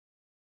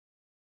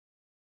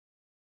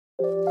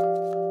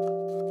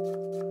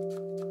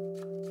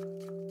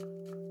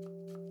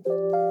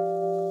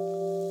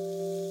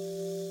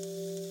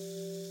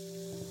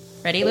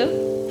Ready,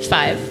 Lou?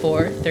 5,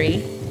 4,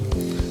 3.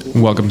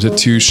 Welcome to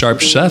Two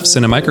Sharp Chefs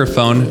and a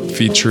Microphone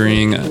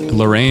featuring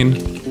Lorraine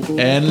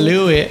and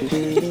Louie.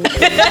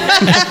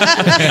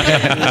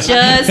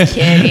 Just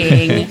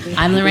kidding.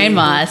 I'm Lorraine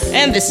Moss.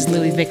 And this is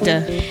Louiie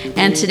Victa.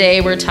 And today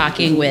we're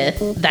talking with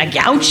the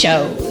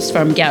Gauchos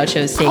from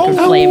Gaucho's Sacred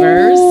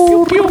Flavors.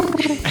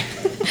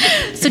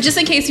 So just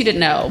in case you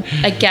didn't know,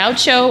 a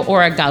Gaucho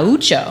or a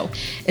Gaucho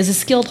is a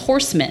skilled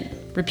horseman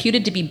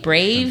reputed to be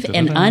brave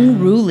and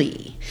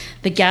unruly.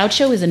 The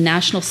Gaucho is a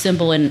national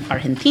symbol in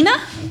Argentina,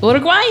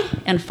 Uruguay,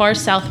 and far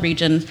south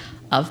region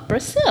of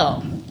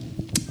Brazil.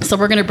 So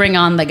we're going to bring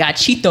on the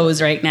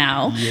Gauchitos right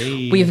now.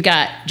 Yay. We've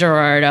got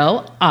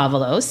Gerardo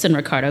Avalos and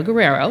Ricardo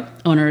Guerrero,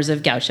 owners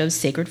of Gaucho's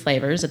Sacred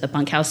Flavors at the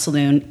Bunkhouse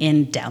Saloon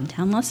in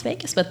downtown Las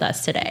Vegas with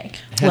us today.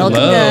 Hello.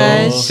 Welcome,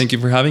 guys. Thank you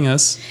for having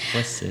us.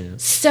 What's up?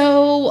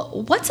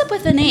 So what's up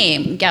with the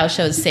name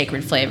Gaucho's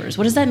Sacred Flavors?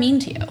 What does that mean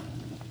to you?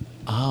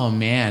 Oh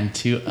man,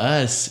 to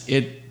us,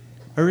 it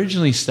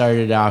originally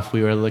started off,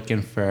 we were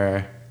looking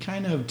for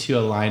kind of to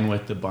align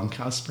with the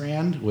Bunkhouse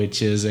brand,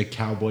 which is a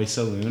cowboy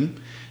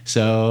saloon.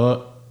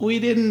 So we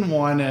didn't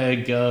want to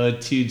go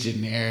too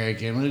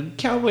generic, and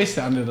cowboy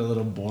sounded a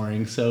little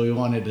boring, so we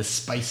wanted to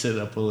spice it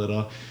up a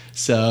little.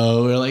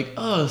 So we're like,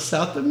 oh,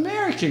 South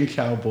American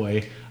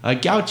cowboy, a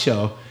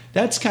gaucho.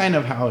 That's kind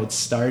of how it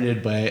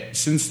started, but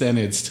since then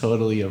it's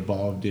totally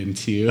evolved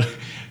into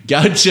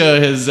Gaucho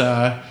has,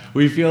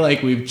 we feel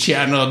like we've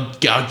channeled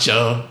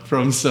Gaucho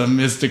from some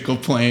mystical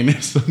plane or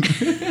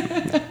something.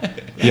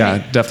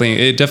 Yeah,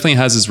 definitely. It definitely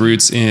has its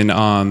roots in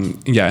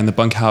the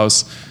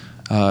Bunkhouse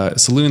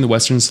Saloon, the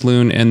Western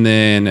Saloon, and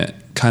then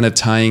kind of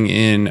tying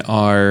in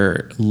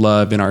our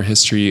love and our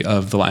history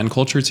of the Latin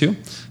culture too.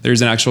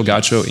 There's an actual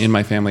Gaucho in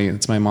my family.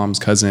 It's my mom's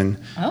cousin.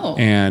 Oh.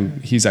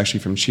 And he's actually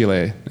from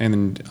Chile.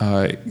 And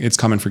it's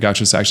common for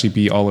Gauchos to actually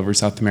be all over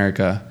South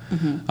America.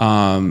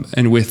 Mm-hmm.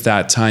 And with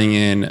that, tying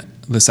in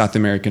the South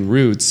American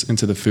roots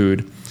into the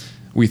food,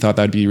 we thought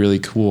that'd be a really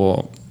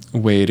cool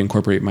way to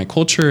incorporate my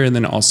culture. And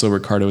then also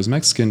Ricardo is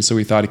Mexican, so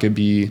we thought it could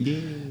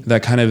be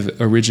that kind of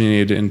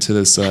originated into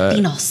this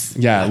Latinos.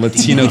 Yeah,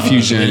 Latino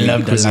fusion We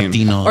love the cuisine.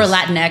 Latinos. Or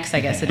Latinx, I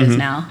guess it is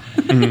now.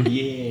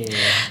 Yeah.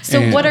 So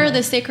And- what are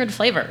the sacred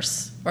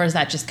flavors? Or is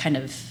that just kind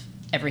of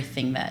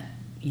everything that,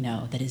 you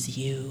know, that is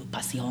you,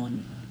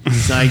 pasión?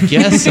 So I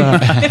guess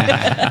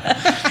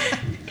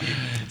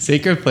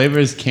sacred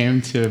flavors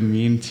came to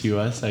mean to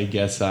us, I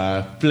guess,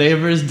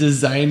 flavors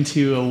designed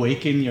to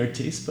awaken your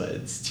taste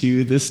buds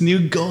to this new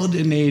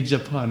golden age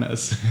upon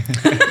us.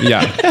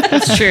 Yeah,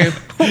 That's true.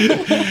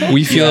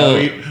 we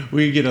feel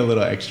we get a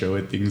little extra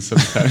with things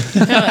sometimes.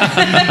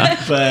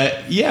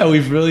 But yeah,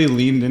 we've really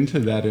leaned into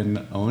that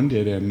and owned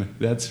it, and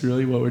that's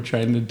really what we're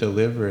trying to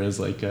deliver as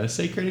like a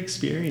sacred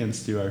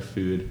experience through our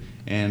food,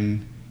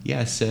 and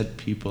yeah, set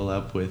people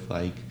up with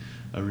like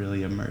a really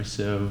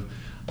immersive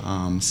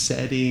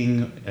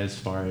setting as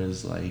far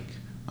as like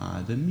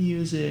the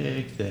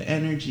music, the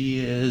energy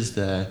is,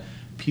 the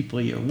people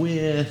you're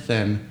with,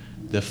 and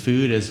the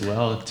food as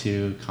well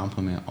to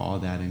complement all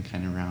that and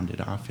kind of round it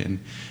off. And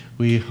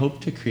we hope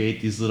to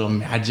create these little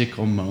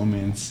magical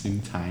moments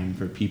in time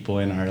for people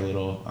in our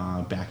little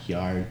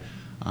backyard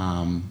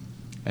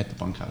at the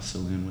Bunkhouse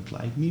Saloon with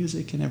live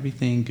music and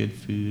everything, good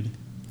food.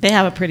 They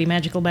have a pretty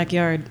magical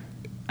backyard,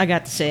 I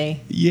got to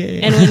say.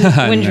 Yeah. And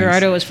when Nice.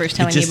 Gerardo was first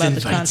telling It me just about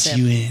this invites concept.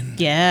 you in.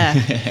 Yeah.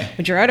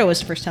 When Gerardo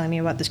was first telling me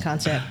about this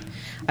concept,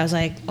 I was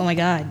like, oh my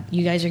God,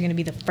 you guys are going to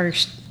be the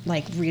first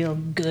like real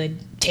good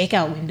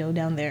takeout window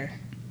down there.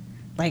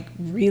 Like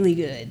really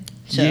good.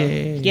 So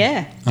Yay.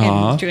 yeah.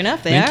 Aw, And true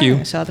enough, they thank are. you.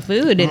 I saw the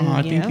food and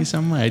Thank you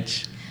so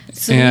much.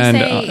 So and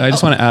we say, I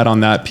just want to add on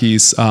that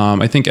piece.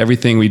 I think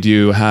everything we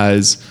do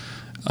has,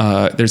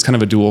 there's kind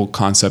of a dual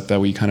concept that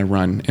we kind of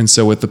run. And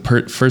so with the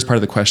first part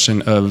of the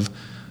question of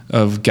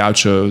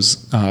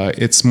Gauchos,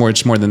 it's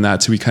much more than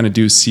that. So we kind of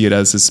do see it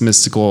as this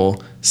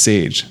mystical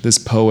sage, this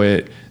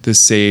poet, this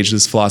sage,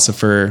 this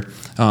philosopher.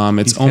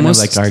 It's He's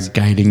almost like our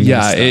guiding.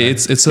 yeah, star.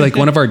 it's like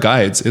one of our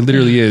guides. It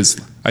literally is.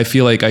 I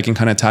feel like I can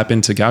kind of tap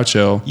into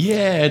Gaucho.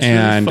 Yeah, it's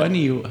And-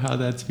 really funny how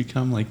that's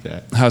become like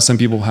that. How some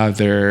people have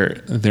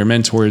their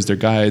mentors, their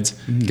guides.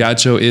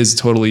 Gaucho is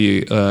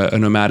totally a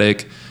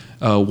nomadic,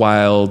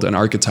 wild, an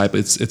archetype.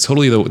 It's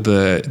totally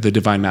the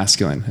divine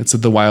masculine. It's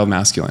the wild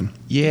masculine.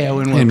 Yeah,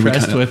 when we're And we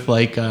pressed kinda- with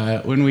like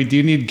when we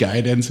do need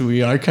guidance,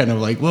 we are kind of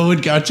like, what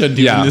would Gaucho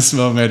do Yeah. in this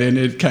moment? And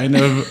it kind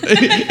of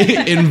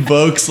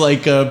invokes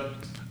like a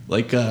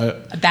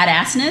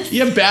badassness?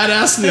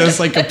 badassness,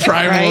 like a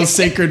primal Right.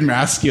 sacred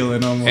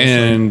masculine almost.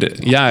 And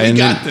yeah, we and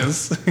got then-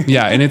 this.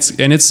 yeah, and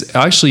it's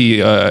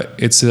actually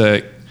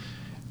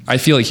I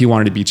feel like he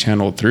wanted to be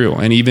channeled through.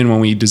 And even when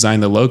we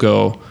designed the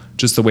logo,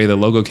 just the way the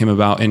logo came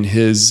about and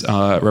his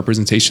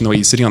representation, the way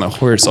he's sitting on the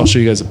horse. I'll show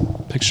you guys a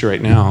picture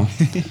right now.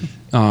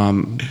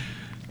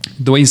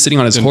 The way he's sitting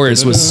on his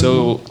horse was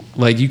so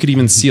like you could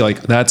even see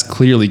like that's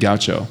clearly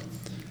Gaucho.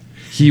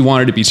 He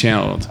wanted to be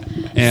channeled.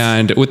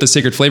 And with the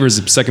sacred flavors,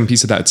 the second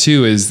piece of that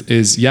too is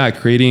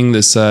creating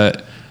this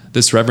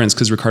reverence,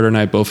 because Ricardo and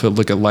I both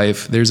look at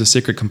life. There's a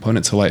sacred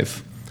component to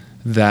life.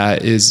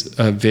 that is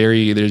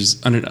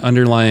there's an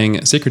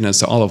underlying sacredness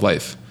to all of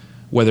life,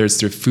 whether it's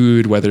through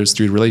food, whether it's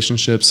through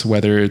relationships,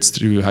 whether it's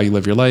through how you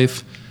live your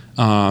life.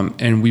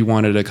 And we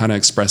wanted to kind of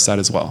express that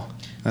as well.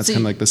 That's So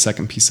kind of like the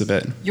second piece of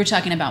it. You're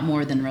talking about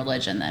more than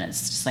religion, then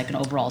it's just like an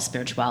overall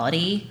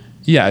spirituality.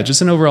 Yeah,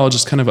 just an overall,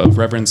 just kind of a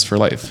reverence for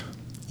life.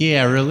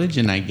 Yeah,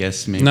 religion, I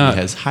guess, maybe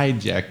has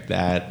hijacked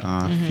that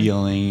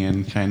feeling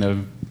and kind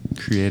of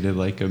created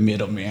like a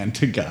middleman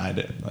to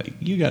God. Like,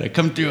 you got to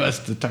come through us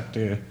to talk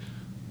to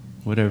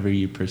whatever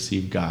you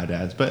perceive God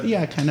as. But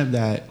yeah, kind of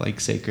that like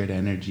sacred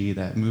energy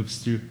that moves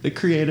through, the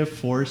creative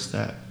force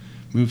that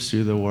moves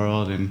through the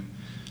world and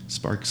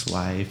sparks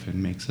life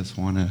and makes us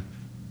want to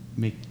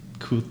make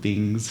cool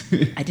things.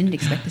 I didn't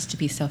expect this to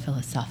be so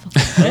philosophical.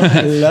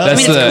 I love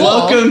That's it. the-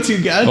 Welcome to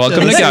Gauchos.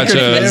 Welcome to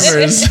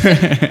Gauchos.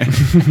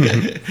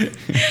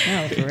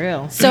 Oh, for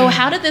real. So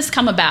how did this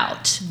come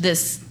about,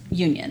 this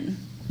union?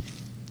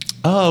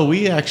 Oh,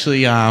 we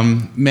actually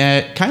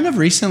met kind of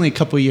recently, a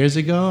couple years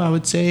ago, I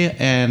would say,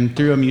 and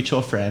through a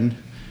mutual friend.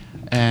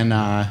 And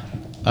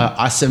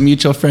awesome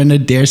mutual friend,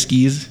 Adair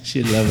Skis.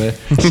 She'd love it.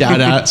 Shout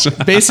out.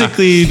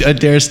 Basically,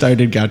 Adair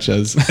started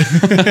Gauchos.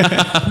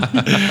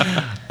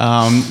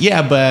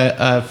 But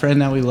a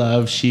friend that we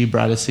love, she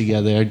brought us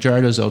together.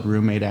 Gerardo's old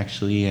roommate,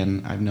 actually,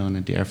 and I've known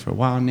Adair for a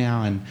while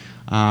now.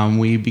 And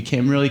we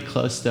became really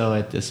close, though,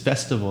 at this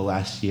festival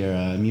last year,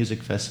 a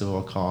music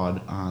festival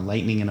called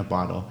Lightning in a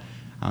Bottle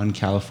out in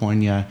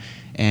California.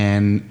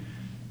 And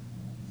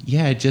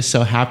yeah, it just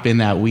so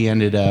happened that we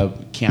ended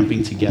up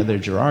camping together,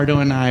 Gerardo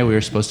and I. We were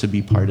supposed to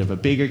be part of a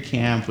bigger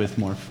camp with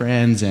more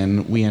friends,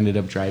 and we ended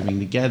up driving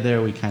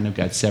together. We kind of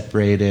got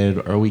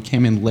separated, or we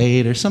came in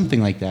late or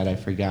something like that, I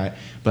forgot.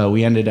 But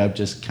we ended up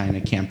just kind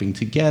of camping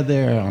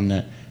together on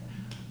the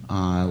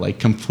like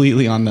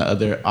completely on the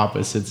other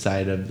opposite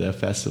side of the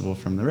festival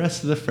from the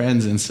rest of the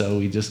friends. And so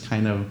we just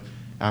kind of,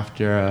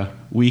 after a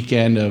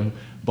weekend of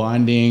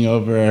bonding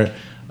over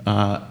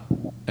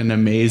an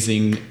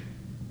amazing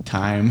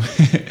time,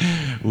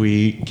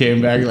 we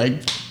came back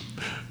like,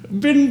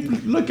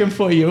 been looking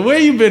for you. Where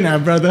you been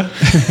at, brother?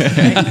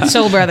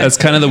 Soul brother. That's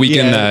kind of the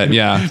weekend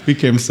that,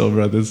 became soul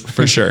brothers.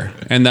 for sure.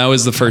 And that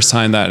was the first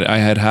time that I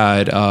had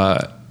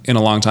in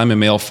a long time, a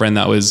male friend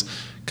that was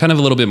kind of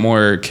a little bit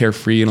more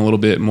carefree and a little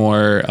bit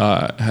more,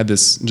 had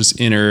this just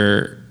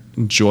inner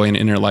joy and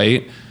inner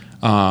light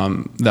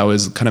that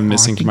was kind of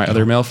missing from my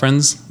other male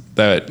friends.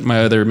 That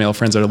my other male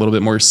friends are a little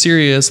bit more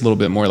serious, a little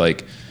bit more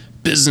like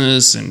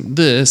business and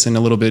this, and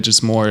a little bit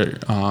just more,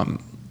 a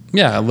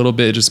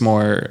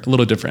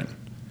little different.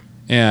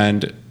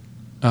 And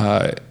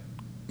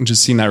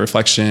just seeing that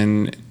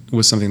reflection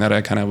was something that I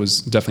kind of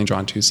was definitely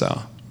drawn to.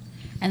 So,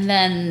 And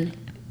then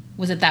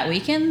was it that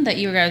weekend that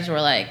you guys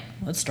were like,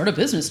 let's start a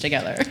business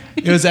together?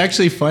 It was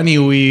actually funny.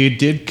 We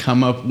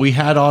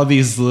had all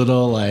these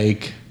little,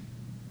 like,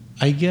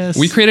 I guess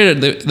we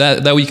created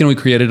that weekend. We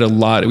created a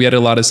lot. We had a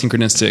lot of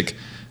synchronistic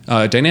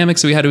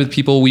dynamics that we had with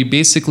people. We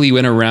basically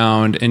went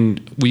around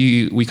and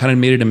we kind of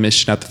made it a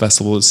mission at the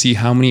festival to see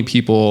how many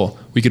people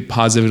we could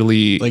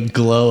positively like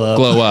glow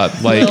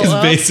up. Like That's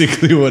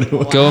basically what it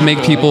was. go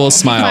make people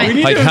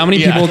smile. Like how many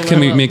people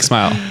can we make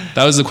smile?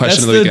 That was the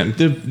question of the weekend.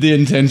 The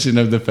intention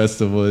of the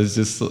festival is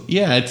just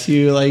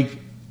to like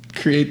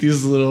create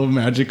these little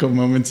magical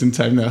moments in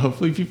time that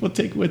hopefully people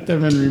take with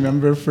them and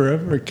remember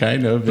forever,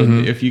 kind of.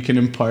 And if you can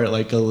impart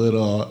like a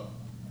little,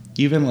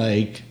 even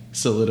like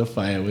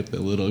solidify it with a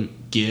little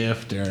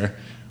gift, or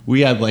we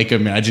had like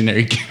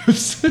imaginary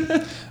gifts.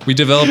 We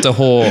developed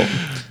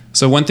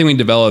so one thing we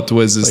developed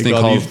was this like thing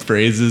all called these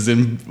phrases,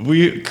 and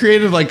we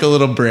created like a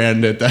little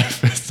brand at that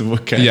festival.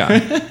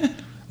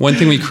 One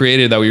thing we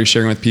created that we were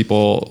sharing with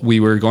people,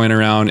 we were going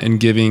around and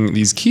giving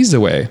these keys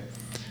away.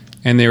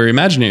 And they were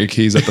imaginary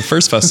keys at the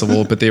first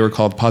festival, but they were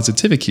called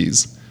positivity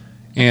keys.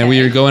 And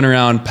we were going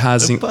around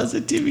passing...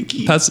 positivity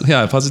keys.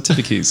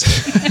 Positivity keys.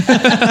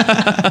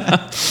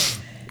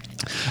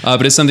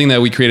 But it's something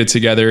that we created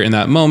together in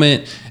that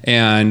moment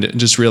and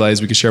just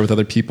realized we could share with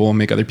other people,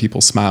 make other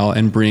people smile,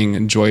 and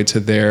bring joy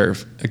to their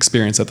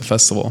experience at the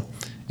festival.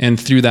 And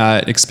through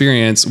that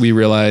experience, we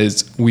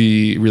realized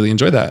we really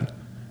enjoyed that.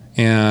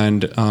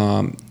 And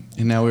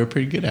now we're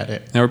pretty good at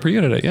it.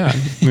 Yeah.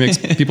 We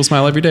make people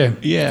smile every day.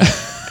 Yeah.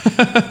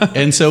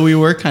 And so we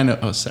were kind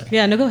of,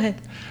 Yeah, no, go ahead.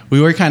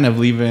 We were kind of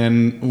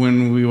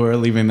when we were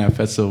leaving that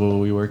festival,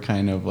 we were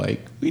kind of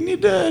like, we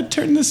need to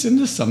turn this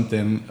into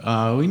something.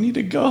 We need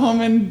to go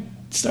home and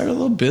start a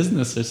little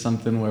business or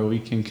something where we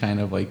can kind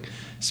of like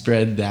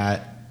spread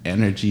that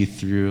energy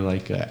through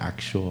like an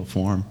actual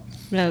form.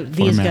 No,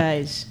 these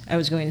guys, I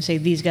was going to say,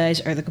 these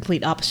guys are the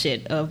complete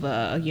opposite of,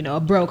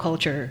 a bro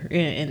culture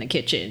in the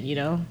kitchen,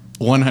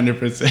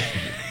 100%.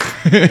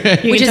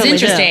 Which is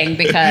interesting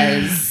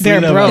because they're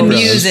the bros.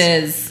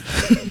 muses.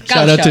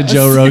 Shout out to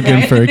Joe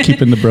Rogan for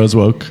keeping the bros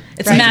woke.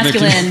 It's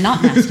masculine,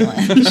 not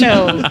masculine.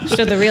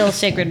 So the real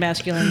sacred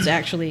masculine's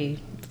actually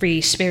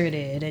free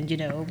spirited, and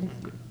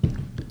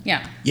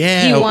Yeah.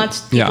 Yeah. he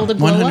wants people to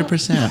glow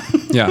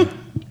 100%. Yeah.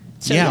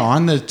 So,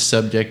 On the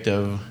subject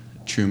of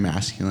true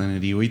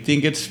masculinity. We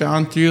think it's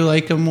found through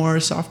like a more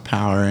soft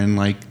power and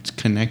like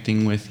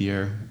connecting with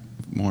your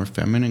more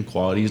feminine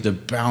qualities to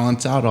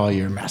balance out all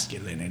your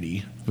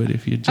masculinity. But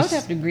if you I would just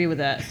have to agree with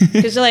that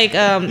because like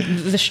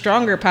the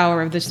stronger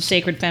power of the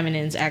sacred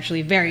feminine is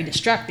actually very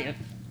destructive.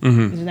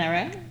 Isn't that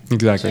right?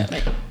 Exactly.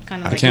 Like,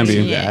 kind of It can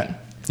be.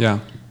 that. Yeah.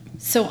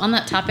 So on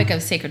that topic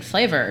of sacred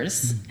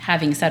flavors,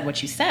 having said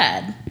what you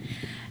said,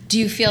 do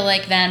you feel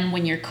like then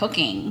when you're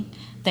cooking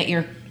that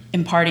you're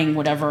imparting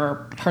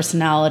whatever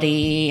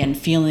personality and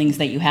feelings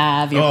that you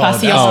have, your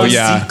passion Oh,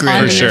 yeah, for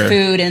onto sure. your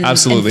food and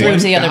Absolutely. through to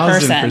the other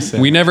 1000%.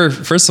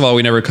 person? First of all,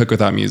 we never cook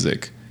without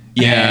music.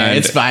 Yeah, And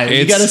it's vibe.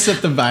 You gotta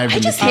set the vibe. I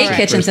just hate Alright.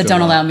 kitchens that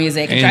don't allow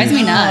music. It drives me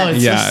And- nuts.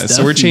 It's Yeah, so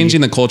so we're stuffy.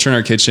 changing the culture in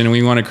our kitchen.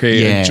 We want to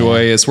create Yeah. a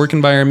joyous work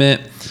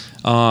environment.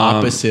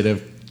 Opposite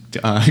of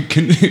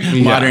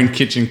modern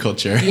kitchen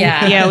culture.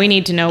 Yeah. Yeah, we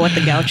need to know what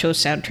the Gaucho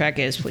soundtrack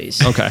is,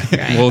 please. Okay,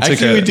 Right. we'll take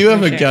Actually, we do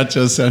have a Sure.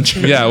 Gaucho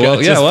soundtrack. Yeah, we'll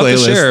Gaucho's have to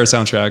playlist. share our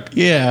soundtrack.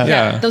 Yeah,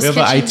 Yeah. Those we have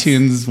an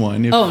kitchens- iTunes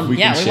one. If Oh, we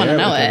yeah, can we share want to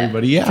know with it.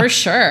 everybody. Yeah, For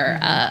sure.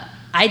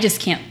 I just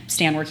can't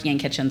stand working in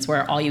kitchens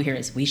where all you hear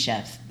is, we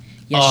chef.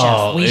 Yes,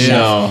 Oh, chef. We yeah.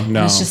 chef. No.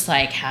 And it's just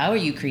like, how are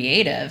you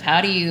creative? How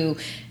do you,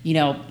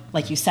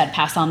 like you said,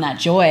 pass on that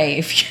joy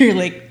if you're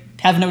like,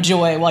 have no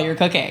joy while you're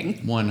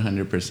cooking?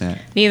 100%.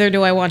 Neither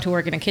do I want to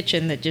work in a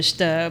kitchen that just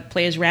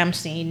plays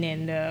Ramstein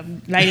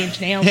and 9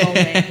 Inch Nails all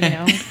day,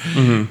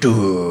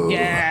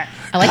 Yeah.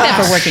 I like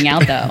that for working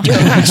out though.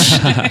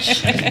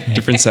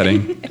 Different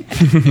setting.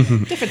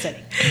 Different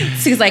setting.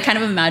 Because I kind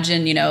of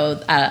imagine,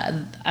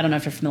 I don't know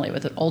if you're familiar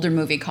with an older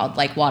movie called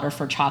like Water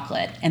for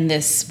Chocolate. And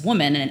this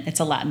woman, and it's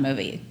a Latin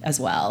movie as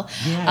well.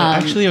 Yeah,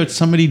 actually,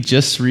 somebody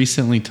just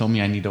recently told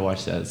me I need to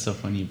watch that. It's so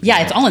funny.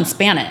 Yeah, it's all in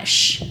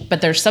Spanish, but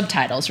there's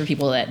subtitles for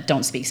people that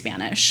don't speak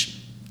Spanish.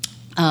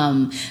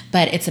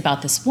 But it's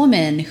about this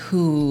woman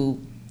who,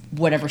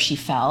 whatever she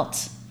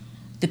felt,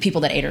 the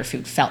people that ate her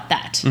food felt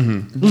that.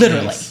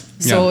 Literally. Nice.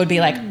 So Yeah. it would be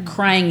like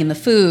crying in the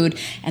food,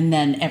 and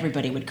then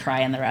everybody would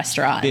cry in the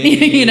restaurant, or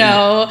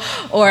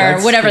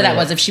That's whatever that cool.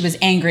 was. If she was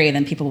angry,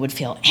 then people would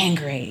feel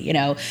angry,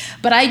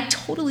 But I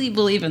totally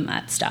believe in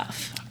that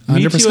stuff.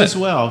 Me too 100%. as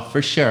well,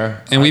 for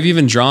sure. And we've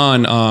even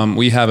drawn,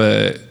 we have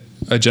a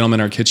gentleman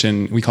in our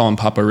kitchen, we call him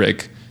Papa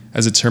Rick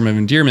as a term of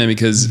endearment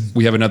because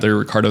we have another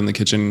Ricardo in the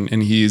kitchen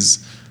and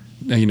he's,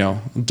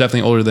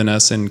 definitely older than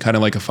us and kind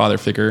of like a father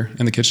figure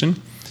in the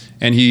kitchen.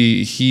 And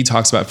he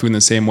talks about food in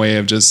the same way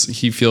of just,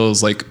 he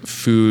feels like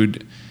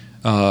food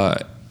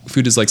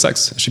is like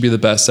sex. It should be the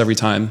best every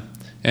time.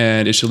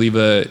 And it should leave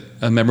a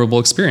memorable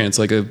experience,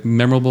 like a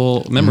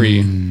memorable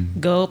memory.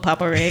 Go,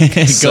 Papa Rick.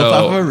 So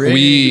Papa Rick.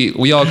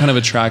 we all kind of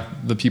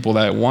attract the people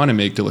that want to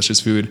make delicious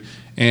food.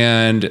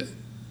 And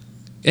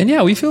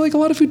yeah, we feel like a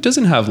lot of food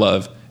doesn't have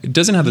love. It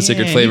doesn't have the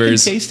sacred Yeah,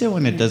 flavors. You can taste it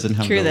when it doesn't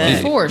have True the that.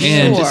 light. For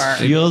And sure. It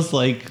feels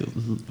like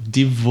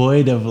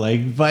devoid of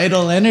like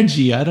vital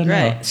energy. I don't know.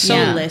 Right.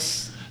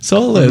 Soulless.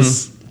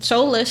 Soulless.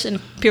 Soulless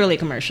and purely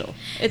commercial.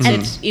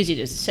 It's easy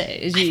to say.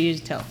 It's easy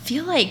to tell. I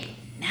feel like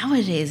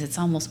nowadays it's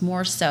almost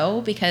more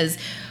so because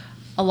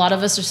a lot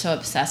of us are so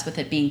obsessed with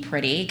it being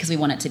pretty because we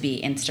want it to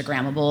be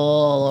Instagrammable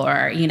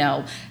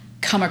or,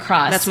 come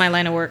across. That's my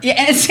line of work. Yeah,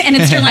 and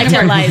it's your line I of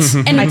tell work. lies.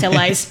 And I tell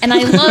lies. And I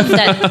love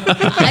that.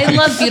 I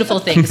love beautiful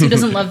things. Who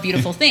doesn't love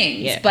beautiful things?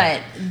 Yeah.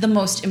 But the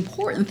most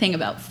important thing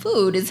about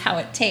food is how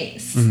it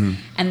tastes.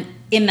 And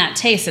in that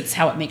taste, it's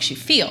how it makes you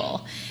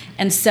feel.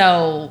 And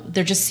so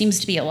there just seems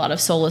to be a lot of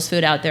soulless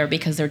food out there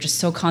because they're just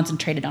so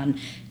concentrated on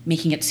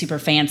making it super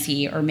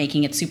fancy or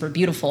making it super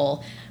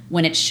beautiful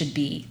when it should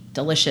be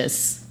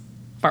delicious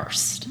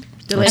first.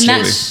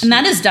 Delicious. And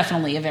that is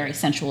definitely a very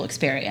sensual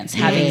experience,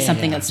 having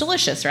something that's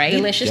delicious, right?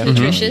 Delicious,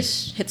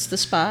 nutritious, hits the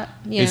spot.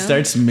 It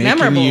starts making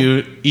Memorable.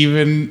 you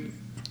even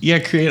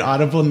create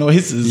audible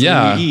noises.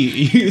 Yeah. When you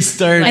eat. You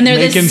start And they're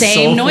the making same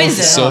soulful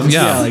noises. sounds.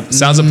 So,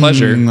 sounds of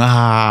pleasure.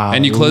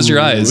 And you close your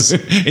ooh. eyes.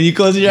 And you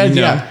close your eyes.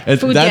 No. Yeah.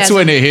 That's Foodgasm.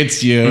 when it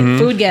hits you.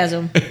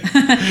 Foodgasm.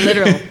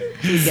 Literal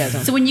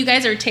foodgasm. So when you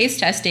guys are taste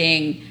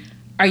testing,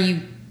 are you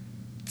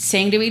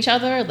saying to each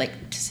other, like,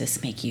 does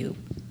this make you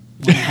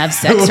want to have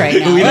sex right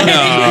now? We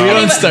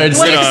don't start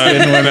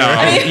sexting when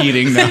we're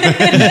eating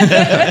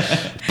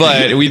now.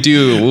 But we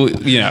do,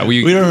 We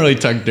don't really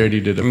talk dirty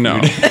to the food. no.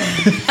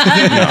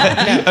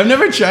 I've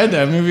never tried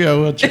that. Maybe I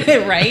will try.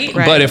 right?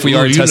 But if we Ooh,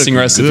 are you testing look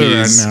good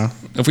recipes, right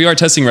now. if we are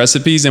testing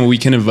recipes and we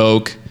can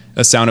evoke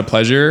a sound of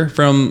pleasure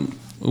from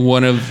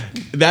one of,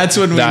 That's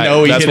when we That-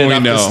 know we that's hit when it we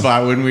up the know.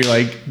 spot when we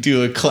like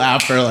do a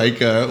clap or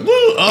like a woo,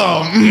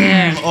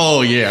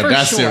 oh yeah, For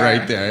that's it sure.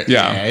 right there.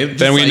 It's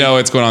then we just know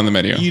like, it's going on the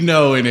menu. you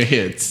know when it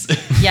hits.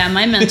 Yeah,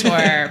 my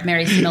mentor,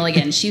 Mary C.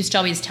 Milligan, she used to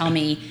always tell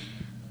me,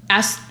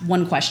 ask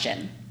one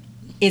question.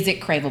 Is it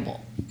craveable?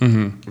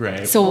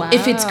 Right. So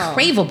if it's Wow.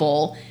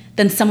 craveable,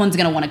 then someone's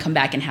going to want to come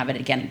back and have it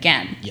again.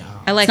 yeah.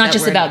 I like It's not that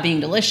just word. about being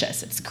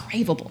delicious. It's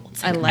craveable.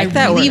 It's I like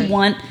that really word.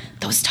 want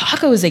those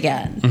tacos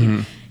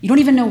again. You don't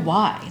even know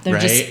why. They're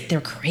Right. they're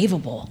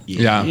craveable.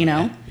 Yeah.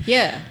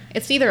 Yeah.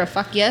 It's either a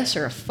fuck yes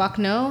or a fuck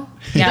no.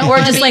 Yeah, Don't or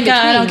wanna just be like, in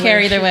I don't between care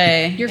where either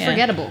way. You're Yeah.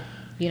 forgettable,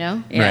 Yeah.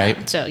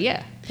 Right. So,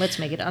 yeah. Let's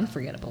make it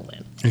unforgettable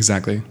then.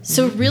 Exactly.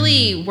 So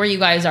really, where you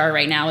guys are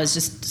right now is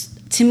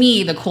just, to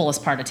me, the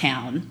coolest part of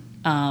town.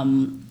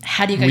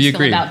 How do you guys We feel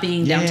agree. about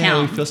being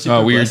downtown? We feel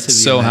super We are blessed to be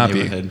so in that happy.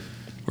 neighborhood.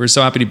 We're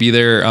so happy to be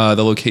there.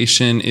 The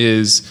location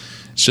is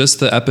just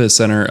the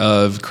epicenter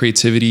of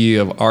creativity,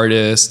 of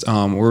artists.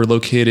 We're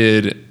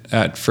located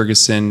at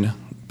Ferguson,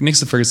 next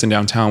to Ferguson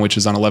downtown, which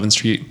is on 11th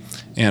Street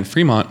and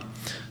Fremont.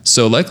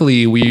 So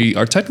luckily, we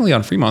are technically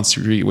on Fremont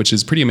Street, which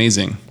is pretty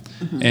amazing.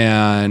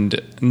 And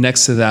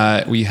next to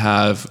that, we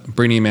have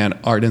Burning Man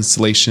Art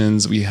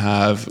Installations. We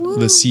have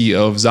the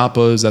CEO of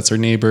Zappos, that's our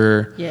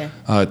neighbor. Yeah.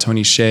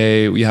 Tony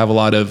Shea. We have a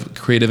lot of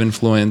creative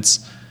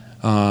influence.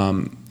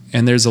 And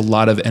there's a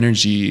lot of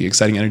energy,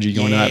 exciting energy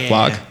going to that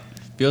block.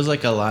 Feels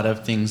like a lot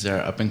of things are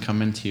up and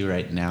coming to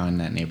right now in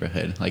that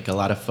neighborhood. Like a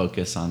lot of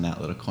focus on that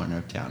little corner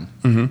of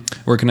town.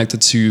 We're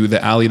connected to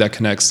the alley that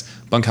connects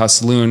Bunkhouse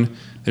Saloon.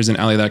 There's an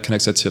alley that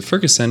connects it to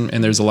Ferguson,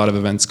 and there's a lot of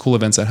events, cool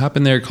events that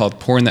happen there called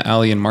Pour in the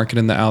Alley and Market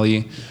in the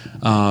Alley.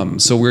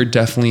 So we're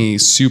definitely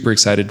super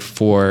excited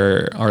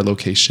for our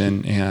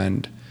location,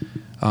 and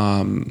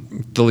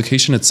the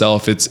location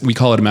itself, we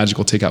call it a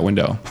magical takeout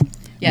window.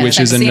 Yes, which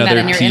I've is seen that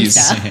another on your piece.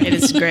 Insta. It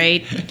is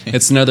great.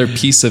 It's another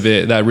piece of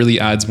it that really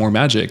adds more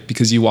magic,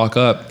 because you walk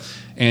up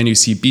and you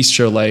see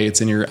bistro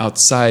lights and you're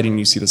outside and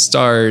you see the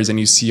stars and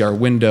you see our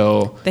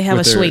window. They have a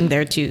with their- swing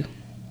there too.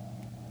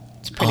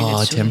 It's pretty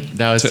good swing.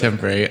 That was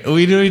temporary.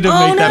 We don't need to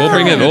Oh, make that.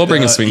 no. We'll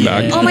bring a swing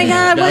back. Oh my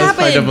God, That what was part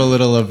happened? of a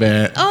little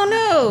event. Oh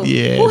no.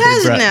 Yeah, Who they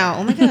has it brought- now?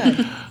 Oh my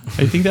God.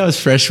 I think that was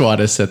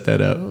Freshwater set that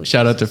up.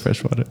 Shout out to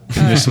Freshwater.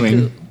 And your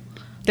swing.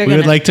 They're We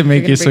would like to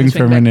make they're your gonna bring swing the back.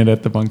 permanent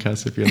at the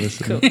bunkhouse if you're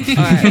listening. Cool.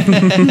 All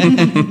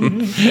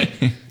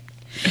right.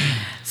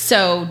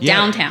 So Yeah.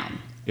 downtown.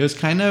 It was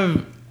kind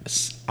of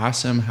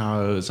awesome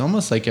how it was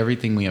almost like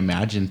everything we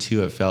imagined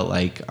too. It felt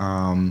like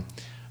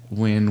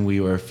when we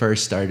were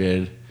first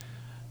started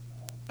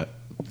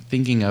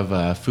thinking of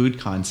a food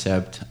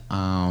concept,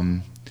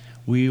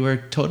 we were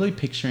totally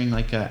picturing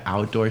like an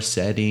outdoor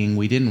setting.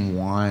 We didn't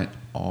really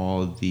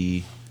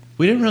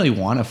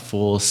want a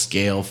full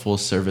scale, full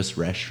service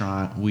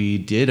restaurant. We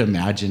did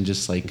imagine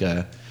just like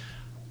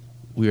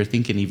we were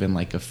thinking even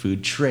like a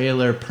food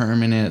trailer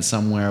permanent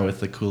somewhere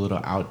with a cool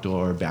little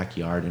outdoor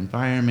backyard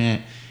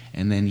environment.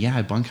 And then,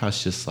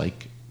 Bunkhouse just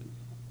like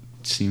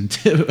seemed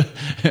to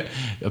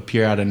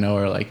appear out of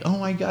nowhere, like, oh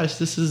my gosh,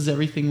 this is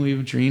everything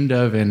we've dreamed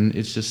of. And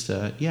it's just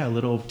a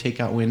little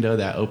takeout window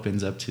that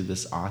opens up to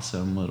this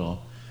awesome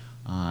little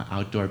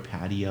outdoor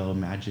patio,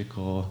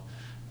 magical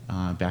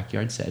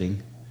backyard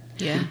setting.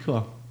 Yeah. Pretty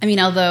cool. I mean,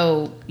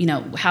 although,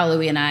 how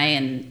Louie and I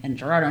and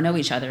Gerardo know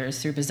each other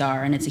is through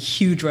Bazaar, and it's a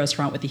huge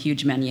restaurant with a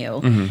huge menu.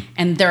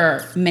 And there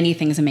are many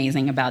things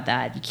amazing about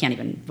that. You can't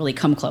even really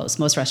come close.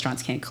 Most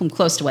restaurants can't come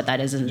close to what that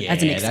is as an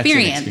experience. That's an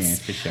experience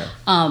for sure.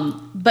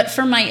 But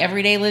for my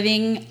everyday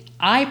living,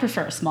 I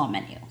prefer a small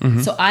menu.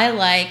 So I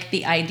like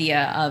the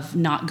idea of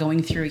not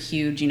going through a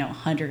huge,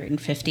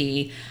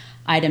 150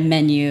 item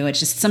menu. It's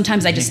just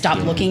sometimes I just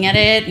stop looking at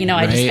it.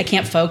 I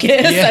can't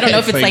focus. Yeah, I don't know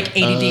if it's it's like,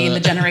 like ADD in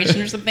the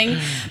generation or something.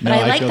 But No,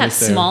 I I like feel that the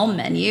same. small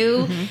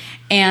menu.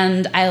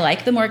 And I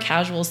like the more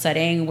casual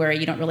setting where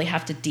you don't really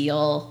have to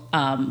deal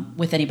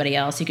with anybody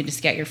else. You can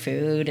just get your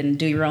food and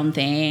do your own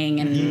thing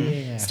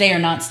and stay or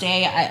not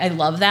stay. I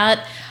love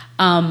that.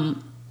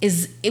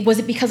 Was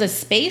it because of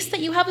space that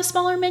you have a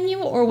smaller menu,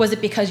 or was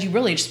it because you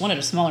really just wanted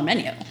a smaller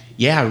menu?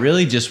 Yeah,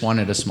 really just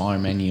wanted a smaller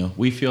menu.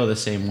 We feel the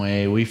same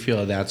way. We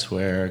feel that's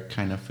where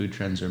kind of food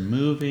trends are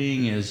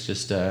moving, is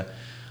just a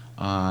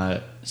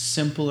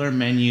simpler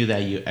menu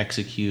that you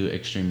execute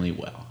extremely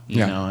well,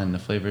 you know, and the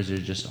flavors are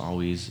just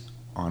always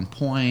on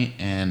point.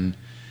 And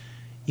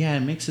it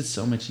makes it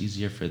so much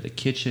easier for the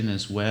kitchen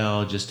as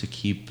well, just to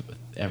keep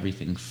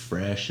everything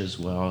fresh as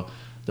well.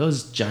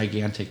 Those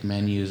gigantic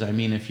menus, I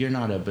mean, if you're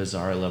not a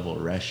Bazaar level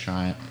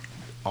restaurant,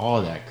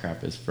 all that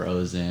crap is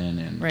frozen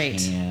and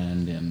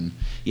canned. And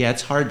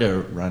it's hard to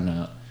run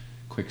a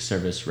quick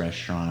service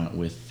restaurant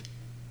with,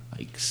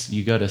 like,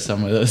 you go to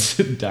some of those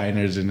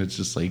diners and it's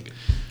just like,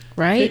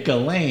 pick a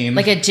lane.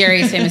 Like a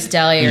Jerry's Famous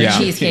Deli or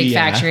Cheesecake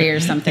Factory or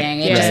something.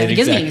 It just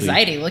gives me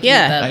anxiety looking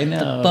at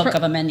the book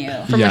of a menu.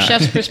 From a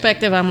chef's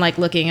perspective, I'm like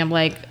looking, I'm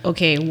like,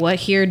 okay, what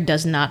here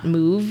does not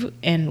move?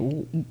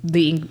 And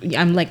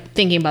I'm like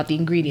thinking about the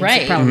ingredients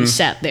that probably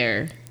sat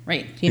there.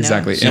 Right.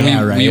 Exactly. So,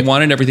 and we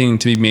wanted everything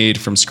to be made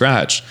from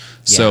scratch.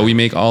 So we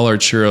make all our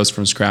churros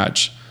from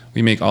scratch.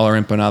 We make all our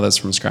empanadas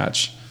from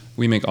scratch.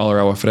 We make all our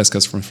agua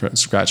frescas from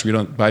scratch. We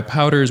don't buy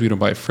powders. We don't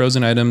buy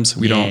frozen items.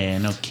 We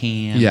don't. No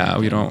can. Yeah,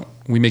 we don't.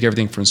 We make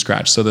everything from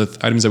scratch. So the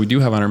items that we do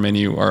have on our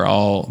menu are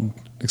all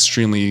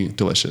extremely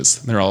delicious.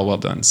 They're all well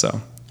done. So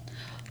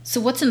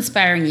what's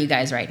inspiring you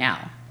guys right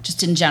now?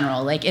 Just in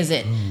general, like, is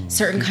it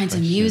certain kinds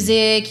of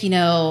music,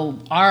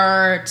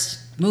 art,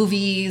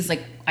 movies?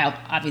 Like,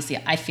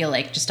 I feel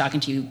like just talking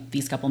to you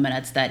these couple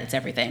minutes that it's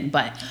everything.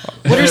 But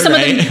what are some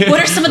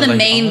of the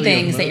main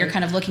things that you're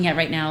kind of looking at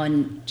right now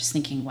and just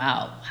thinking,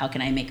 wow, how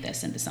can I make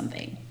this into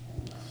something?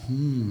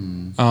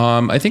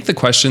 I think the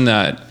question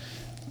that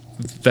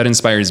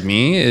inspires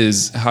me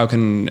is, how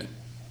can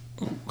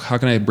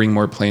bring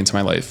more play into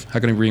my life? How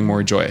can I bring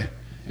more joy?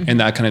 And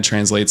that kind of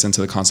translates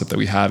into the concept that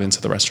we have into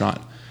the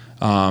restaurant.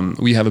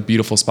 We have a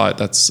beautiful spot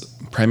that's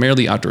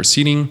primarily outdoor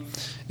seating,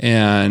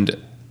 and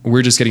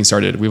we're just getting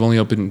started. We've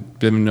only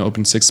been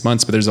open 6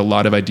 months, but there's a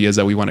lot of ideas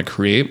that we want to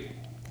create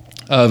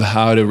of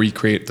how to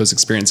recreate those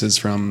experiences,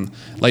 from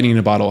lightning in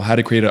a bottle, how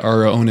to create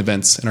our own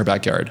events in our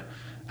backyard,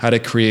 how to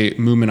create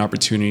movement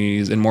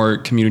opportunities and more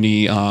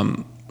community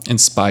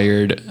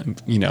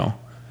inspired,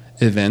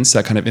 events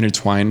that kind of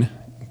intertwine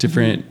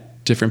different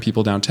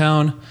people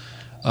downtown.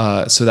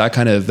 So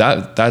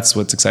that's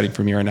what's exciting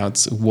for me right now.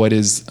 It's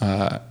what's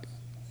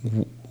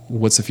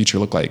the future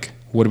look like?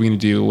 What are we going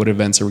to do? What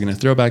events are we going to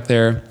throw back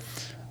there?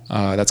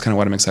 That's kind of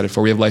what I'm excited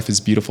for. We have Life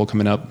is Beautiful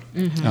coming up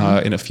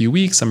in a few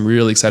weeks. I'm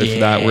really excited for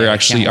that. We're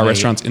actually, our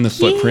restaurant's in the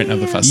footprint of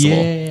the festival.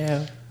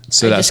 Yeah.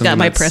 So I just got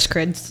my press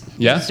creds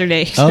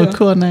yesterday. So oh,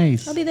 cool.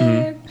 Nice. I'll be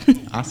there.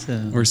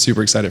 Awesome. We're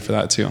super excited for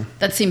that too.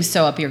 That seems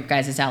so up your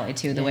guys' alley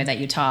too, the way that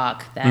you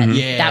talk.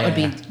 That would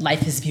be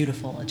Life is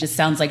Beautiful. It just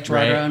sounds like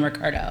Gerardo and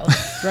Ricardo.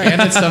 Right.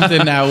 And it's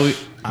something that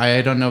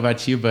I don't know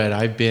about you, but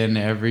I've been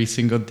every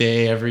single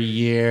day, every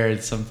year.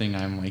 It's something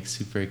I'm like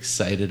super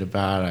excited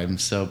about. I'm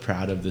so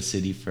proud of the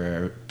city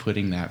for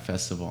putting that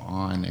festival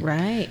on.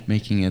 And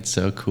making it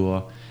so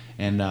cool.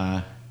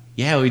 And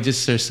we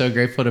just are so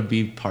grateful to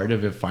be part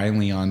of it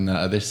finally on the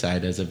other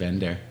side as a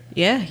vendor.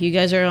 Yeah, you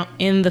guys are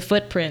in the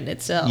footprint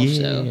itself.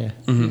 Yeah.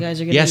 So you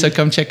guys are going to so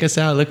come check us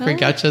out. Look for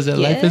Gauchos at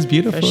Life is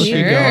Beautiful. Sure.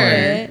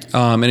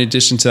 In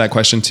addition to that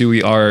question too,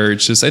 we are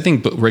just, I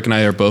think Rick and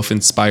I are both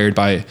inspired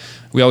by,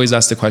 we always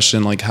ask the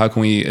question, like, how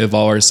can we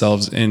evolve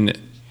ourselves? And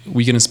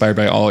we get inspired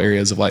by all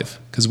areas of life,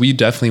 because we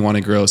definitely want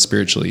to grow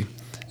spiritually,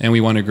 and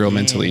we want to grow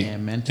mentally,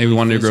 and we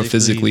want to grow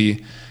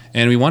physically,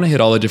 and we want to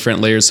hit all the different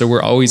layers. So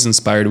we're always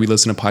inspired. We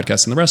listen to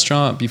podcasts in the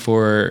restaurant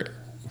before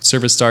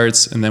service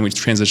starts, and then we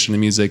transition to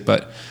music,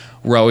 but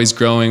we're always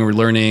growing, we're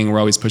learning, we're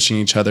always pushing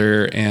each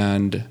other,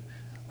 and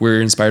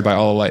we're inspired by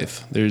all of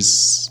life.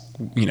 There's,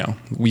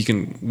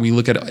 we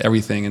look at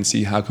everything and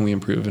see how can we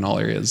improve in all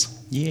areas.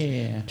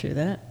 Yeah, true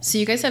that. So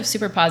you guys have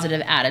super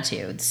positive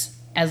attitudes.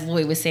 As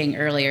Louie was saying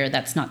earlier,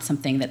 that's not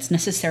something that's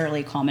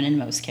necessarily common in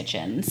most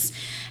kitchens.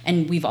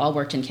 And we've all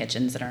worked in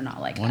kitchens that are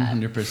not like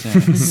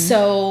 100%. that.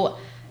 So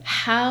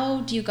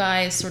how do you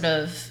guys sort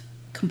of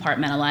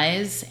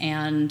compartmentalize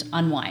and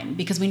unwind?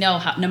 Because we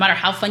know no matter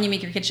how fun you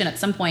make your kitchen, at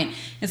some point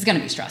it's going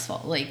to be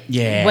stressful. Like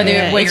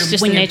whether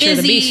when you're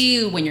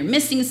busy, when you're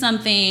missing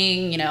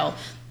something,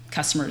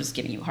 customers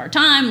giving you a hard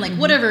time, like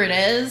whatever it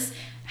is,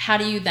 how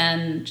do you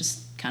then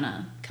just kind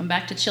of come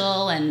back to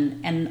chill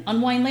and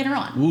unwind later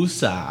on?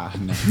 Woosah.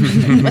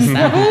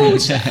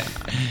 What's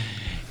that?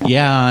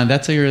 Yeah,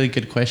 that's a really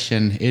good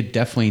question. It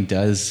definitely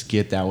does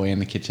get that way in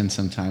the kitchen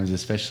sometimes,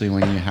 especially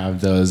when you have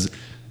those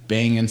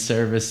banging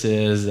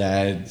services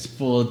that's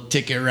full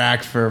ticket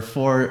rack for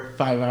 4 or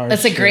 5 hours.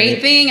 That's a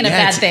great thing and a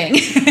bad thing.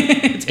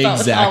 It's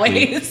both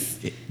always.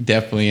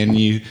 Definitely. And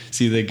you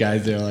see the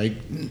guys that are like,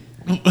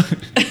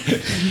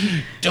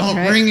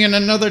 don't bring in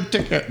another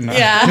ticket. No.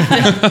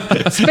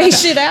 Yeah.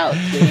 Space it out.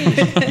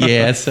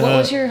 Yeah. So what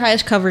was your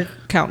highest cover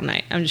count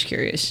night? I'm just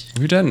curious.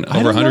 We've done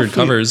over 100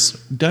 covers.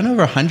 Done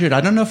over 100.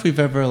 I don't know if we've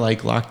ever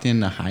locked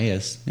in the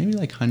highest. Maybe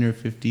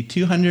 150,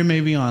 200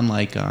 maybe on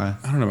I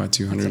don't know about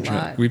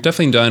 200. We've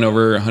definitely done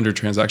over 100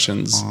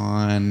 transactions.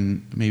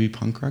 On maybe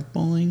Punk Rock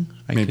Bowling.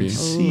 I maybe. could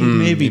see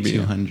maybe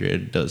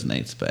 200 those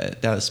nights,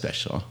 but that was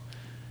special.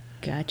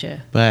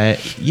 Gotcha.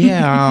 But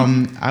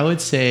yeah, I would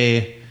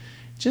say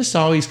just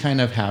always kind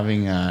of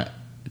having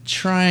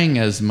trying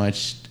as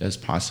much as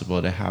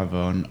possible to have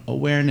an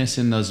awareness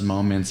in those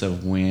moments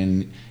of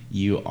when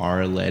you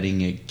are letting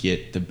it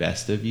get the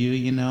best of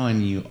you,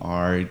 and you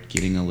are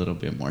getting a little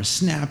bit more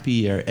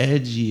snappy or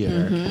edgy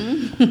or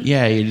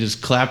you're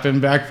just clapping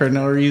back for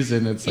no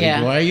reason. It's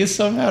like, why are you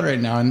so mad right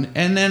now?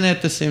 And then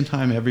at the same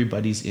time,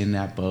 everybody's in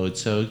that boat.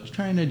 So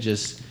trying to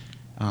just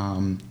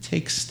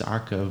take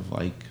stock of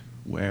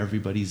where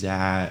everybody's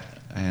at,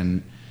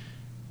 and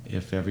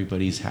if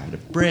everybody's had a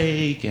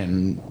break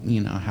and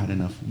had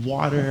enough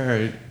water,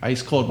 or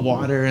ice cold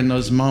water in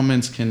those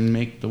moments can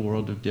make the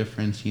world of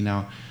difference.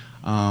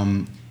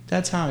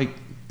 That's how I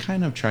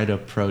kind of try to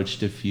approach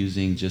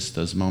diffusing just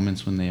those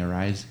moments when they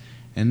arise.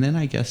 And then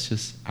I guess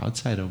just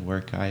outside of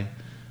work, I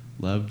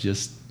love to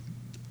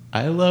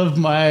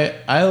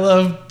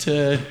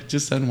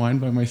just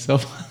unwind by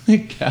myself on the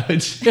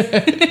couch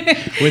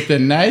with a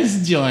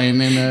nice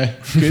joint and a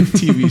good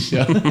TV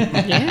show.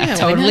 Yeah,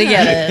 totally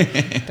get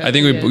it. I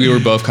think we were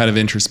both kind of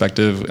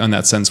introspective in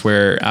that sense,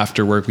 where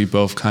after work we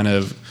both kind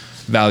of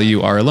value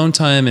our alone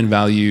time and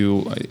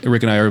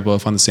Rick and I are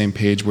both on the same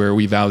page where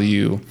we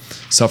value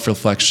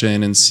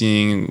self-reflection and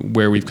seeing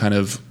where we've kind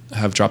of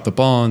have dropped the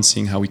ball and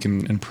seeing how we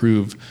can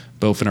improve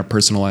both in our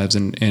personal lives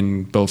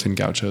and both in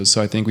Gauchos. So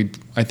I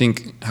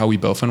think how we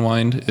both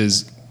unwind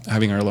is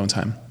having our alone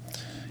time.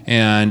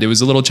 And it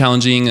was a little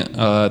challenging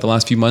the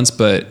last few months,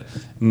 but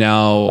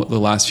now the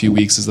last few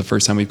weeks is the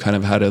first time we've kind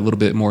of had a little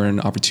bit more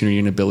an opportunity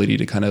and ability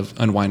to kind of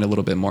unwind a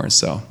little bit more.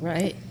 So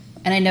right.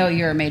 And I know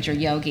you're a major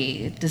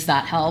yogi. Does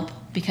that help?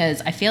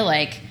 Because I feel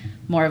like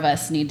more of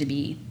us need to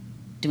be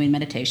doing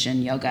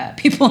meditation, yoga,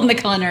 people in the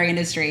culinary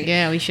industry.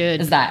 Yeah, we should.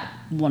 Is that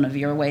one of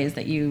your ways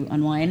that you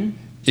unwind?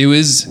 It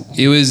was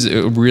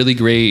a really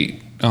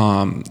great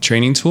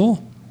training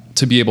tool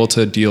to be able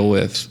to deal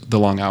with the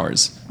long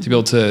hours, to be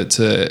able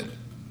to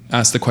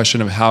ask the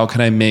question of how can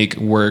I make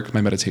work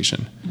my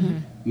meditation?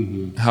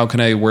 How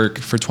can I work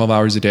for 12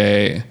 hours a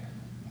day,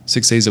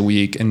 6 days a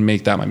week, and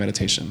make that my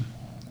meditation?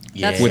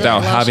 That's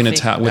Without the having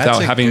philosophy.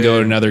 without having to go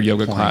to another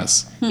yoga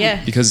class.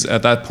 Yeah. Because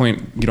at that point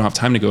you don't have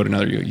time to go to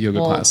another yoga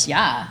class.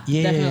 Yeah,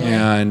 Yeah. definitely.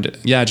 And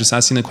just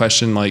asking the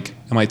question like,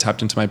 am I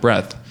tapped into my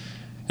breath?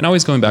 And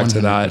always going back to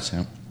that.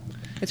 100%.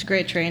 It's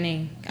great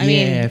training. I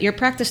Yeah. mean, your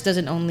practice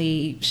doesn't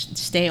only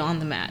stay on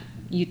the mat.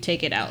 You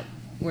take it out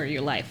where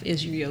your life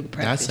is your yoga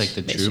practice. That's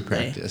like the true basically.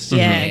 practice.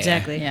 Yeah, Mhm.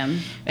 exactly. Yeah.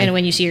 And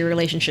when you see your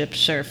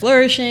relationships are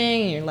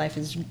flourishing, and your life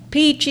is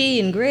peachy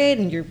and great,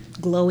 and you're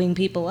glowing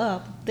people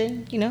up,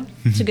 then,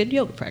 it's a good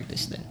yoga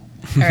practice then.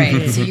 All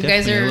right, so you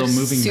guys Definitely a are little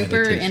moving super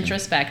meditation.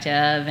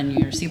 introspective and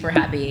you're super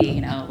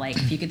happy. Like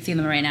if you could see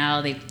them right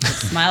now, they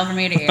smile from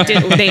ear to ear.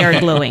 They are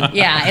glowing.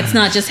 Yeah, it's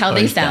not just how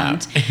they Like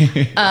sound.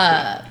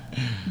 that.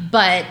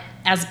 But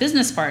as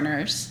business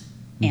partners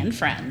and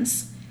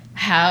friends,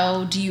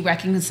 how do you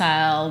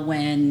reconcile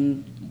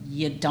when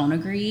you don't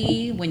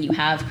agree, when you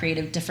have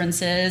creative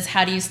differences?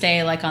 How do you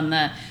stay like on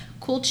the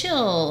cool,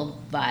 chill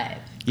vibe?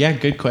 Yeah,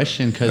 good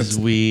question. Because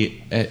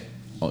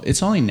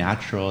it's only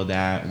natural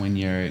that when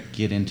you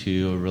get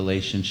into a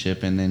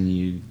relationship and then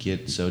you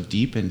get so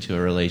deep into a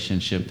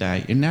relationship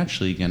that you're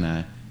naturally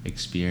gonna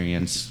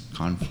experience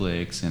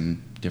conflicts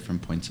and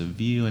different points of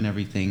view and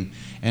everything.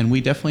 And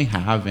we definitely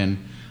have. And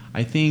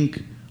I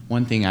think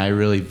one thing I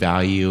really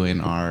value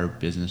in our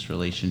business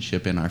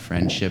relationship and our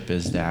friendship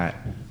is that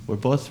we're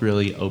both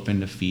really open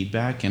to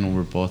feedback and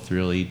we're both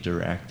really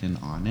direct and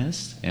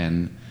honest.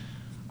 And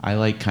I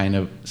like kind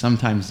of,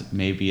 sometimes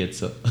maybe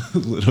it's a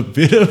little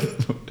bit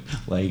of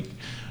like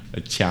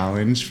a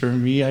challenge for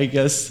me, I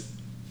guess,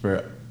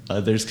 for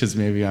others, because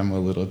maybe I'm a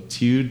little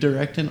too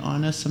direct and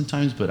honest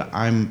sometimes, but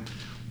I'm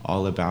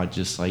all about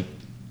just like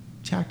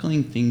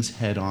tackling things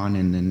head on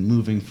and then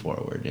moving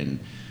forward. And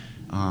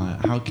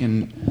how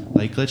can,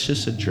 like, let's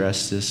just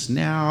address this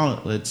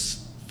now.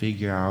 Let's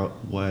figure out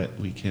what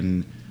we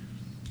can,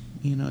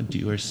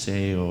 do or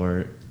say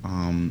or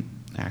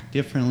act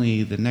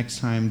differently the next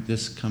time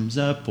this comes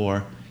up,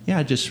 or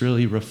just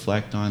really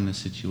reflect on the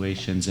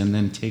situations and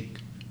then take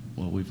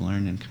what we've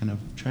learned and kind of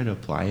try to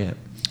apply it.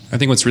 I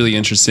think what's really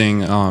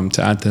interesting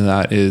to add to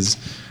that is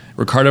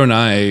Ricardo and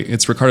I,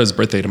 it's Ricardo's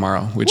birthday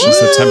tomorrow, which is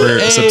September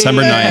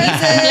 9th.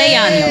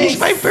 Cumpleaños.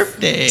 My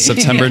birthday.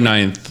 September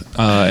 9th.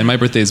 And my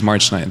birthday is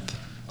March 9th.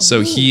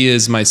 So he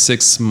is my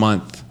 6th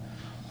month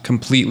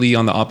completely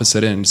on the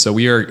opposite end. So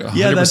we are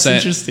 100% that's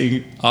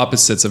interesting.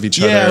 opposites of each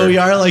Yeah, other.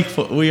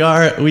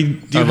 we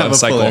do Of have a a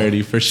cycle.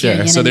 polarity for sure.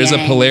 Yeah, So there's a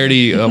yang.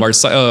 polarity of our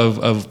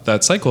of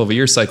that cycle, of a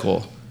year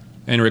cycle.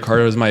 And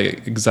Ricardo is my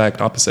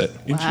exact opposite.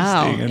 Interesting.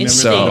 Wow. I never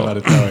So- thought about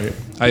it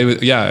that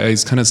way.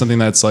 It's kind of something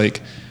that's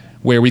like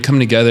where we come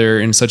together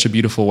in such a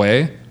beautiful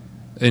way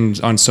and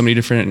on so many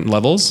different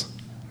levels.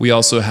 We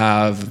also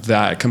have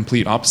that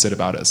complete opposite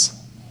about us,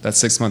 that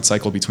 6-month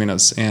cycle between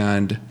us.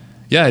 And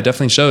it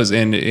definitely shows.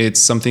 And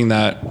it's something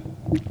that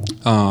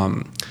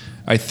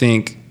I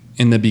think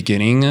in the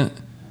beginning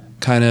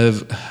kind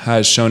of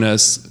has shown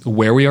us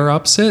where we are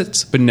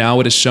opposites, but now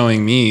what it's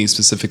showing me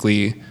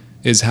specifically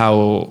is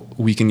how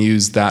we can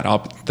use that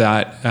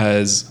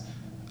as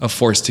a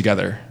force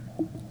together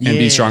and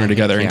be stronger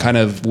together, and kind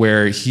of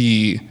where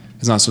he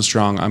is not so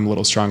strong, I'm a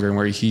little stronger, and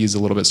where he's a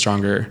little bit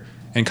stronger,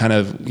 and kind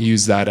of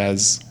use that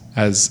as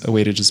a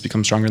way to just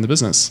become stronger in the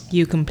business.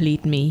 You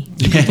complete me.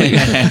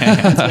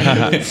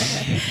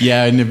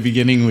 Yeah, in the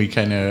beginning we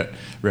kind of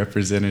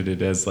represented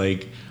it as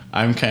like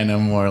I'm kind of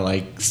more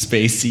like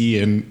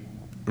spacey and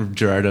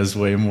Gerardo's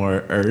way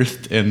more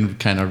earthed and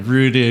kind of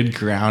rooted,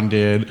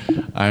 grounded.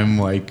 I'm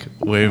like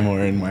way more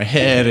in my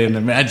head and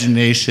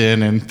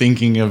imagination and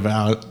thinking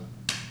about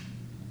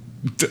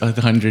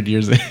 100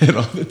 years ahead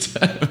all the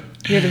time.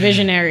 You're the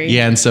visionary.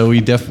 Yeah, and so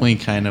we definitely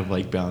kind of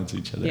like balance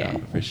each other Yeah.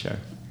 out for sure.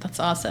 That's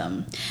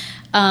awesome.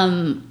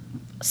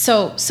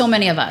 So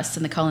many of us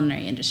in the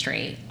culinary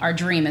industry, our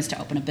dream is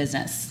to open a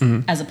business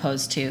as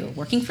opposed to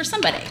working for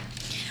somebody.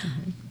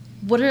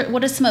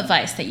 What is some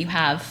advice that you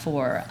have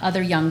for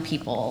other young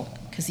people?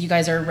 Because you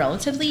guys are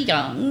relatively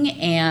young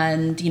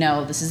and,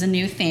 this is a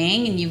new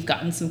thing and you've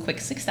gotten some quick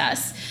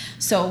success.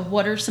 So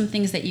what are some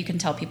things that you can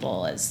tell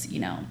people as,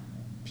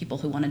 people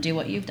who want to do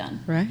what you've done?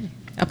 Right.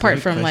 Apart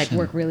Great from question.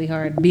 work really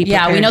hard. Be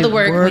Yeah, we prepared know the to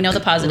work, we know the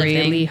positive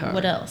really thing. hard.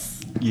 What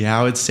else? Yeah,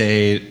 I would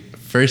say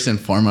first and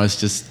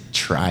foremost, just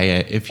try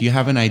it. If you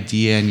have an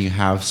idea and you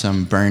have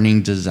some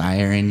burning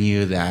desire in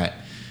you that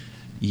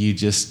you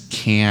just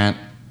can't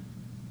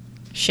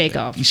Shake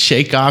off.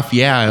 shake off,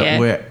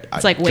 Yeah.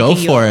 It's like go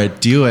waking you for up.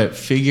 it, do it,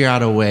 figure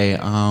out a way.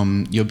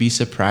 You'll be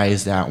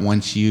surprised that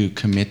once you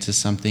commit to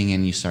something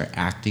and you start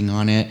acting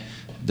on it,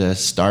 the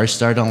stars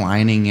start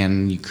aligning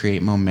and you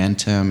create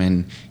momentum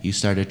and you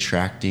start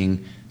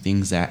attracting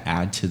things that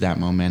add to that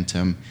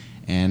momentum.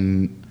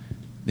 And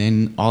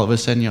then all of a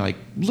sudden you're like,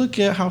 look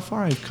at how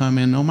far I've come,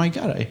 and oh my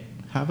God, I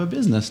have a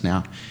business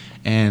now.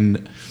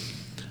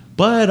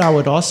 But I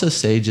would also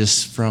say,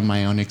 just from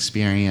my own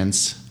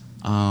experience,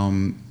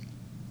 also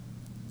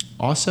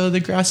the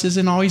grass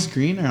isn't always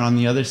greener on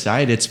the other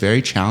side. It's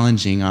very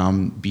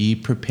challenging. Be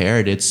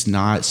prepared. It's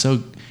not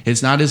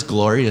as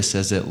glorious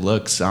as it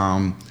looks.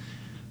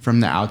 From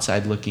the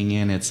outside looking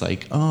in, it's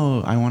like,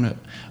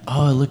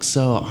 it looks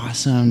so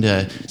awesome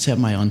to set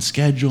my own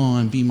schedule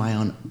and be my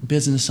own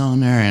business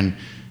owner and,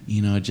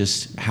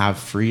 just have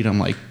freedom.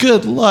 Like,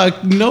 good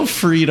luck. No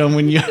freedom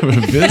when you have a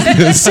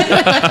business.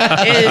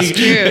 It is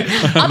true.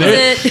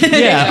 Opposite.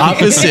 Yeah,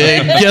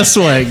 opposite. Guess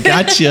what?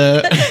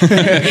 Gotcha.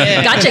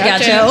 Yeah.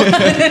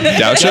 Gotcha.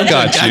 Gaucho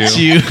got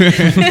you.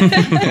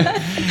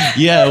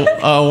 Yeah,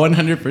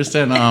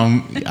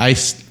 100%. I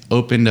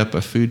opened up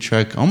a food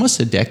truck almost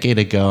a decade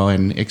ago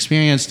and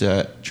experienced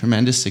a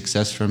tremendous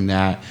success from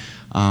that.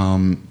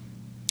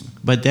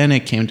 But then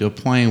it came to a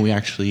point we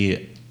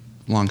actually,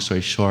 long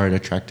story short,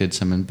 attracted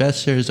some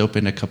investors,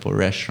 opened a couple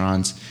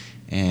restaurants,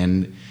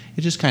 and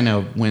it just kind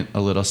of went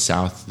a little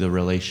south, the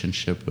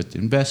relationship with the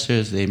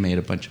investors. They made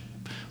a bunch of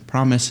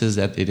promises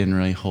that they didn't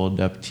really hold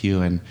up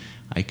to, and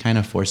I kind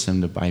of forced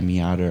them to buy me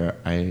out, or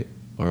I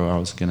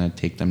was going to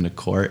take them to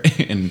court.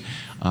 And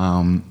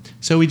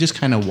so we just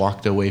kind of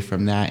walked away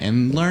from that,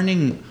 and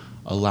learning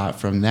a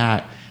lot from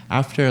that.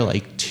 After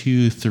like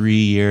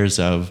 2-3 years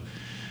of,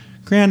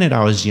 granted,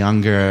 I was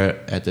younger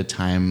at the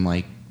time,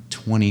 like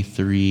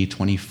 23,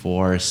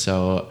 24,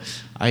 so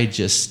I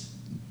just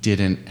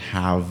didn't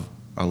have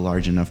a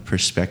large enough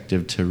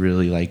perspective to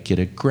really like get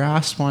a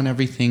grasp on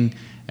everything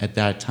at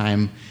that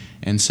time.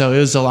 And so it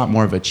was a lot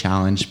more of a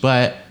challenge,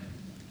 but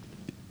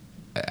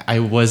I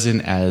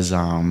wasn't as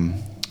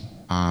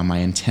my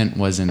intent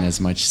wasn't as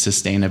much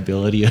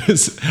sustainability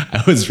as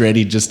I was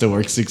ready just to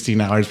work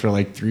 16 hours for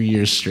like 3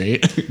 years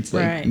straight. It's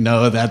like, right.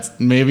 No, that's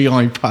maybe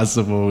only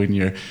possible when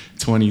you're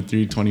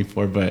 23,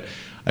 24, but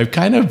I've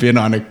kind of been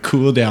on a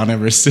cool down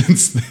ever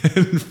since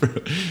then, for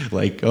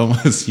like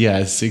almost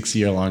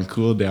 6-year-long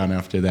cool down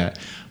after that.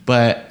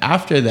 But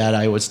after that,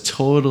 I was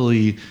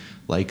totally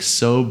like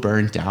so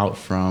burnt out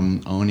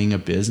from owning a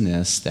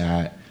business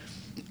that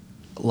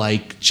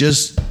like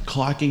just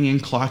clocking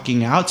in,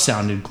 clocking out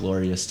sounded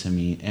glorious to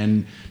me,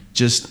 and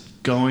just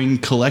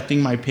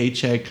collecting my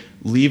paycheck,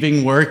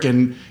 leaving work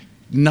and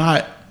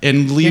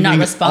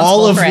leaving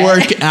all of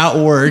work at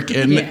work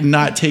and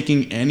not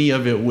taking any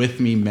of it with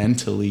me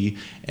mentally,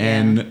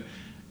 and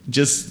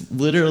just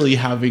literally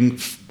having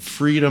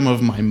freedom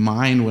of my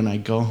mind when I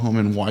go home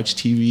and watch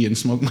TV and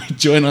smoke my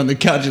joint on the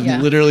couch,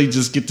 and literally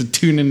just get to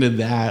tune into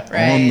that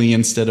only,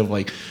 instead of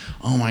like,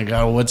 oh my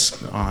God,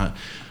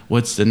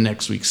 what's the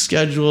next week's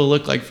schedule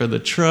look like for the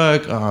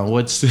truck?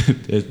 What's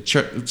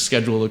the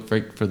schedule look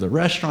like for the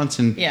restaurants?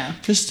 And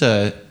just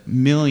a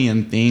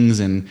million things.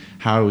 And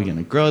how are we going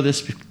to grow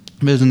this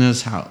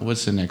business?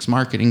 What's the next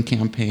marketing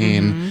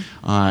campaign?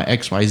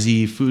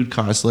 XYZ, food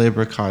costs,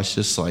 labor costs,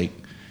 just like,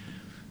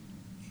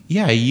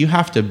 you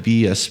have to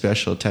be a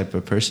special type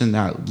of person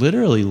that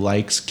literally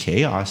likes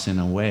chaos in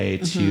a way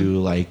to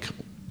like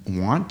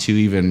want to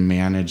even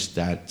manage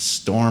that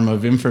storm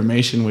of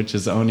information, which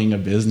is owning a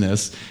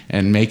business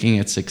and making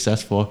it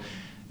successful.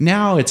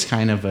 Now it's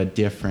kind of a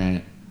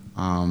different,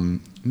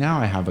 now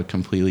I have a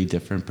completely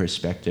different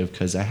perspective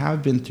because I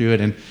have been through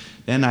it. And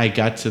then I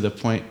got to the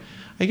point,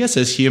 I guess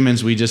as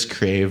humans, we just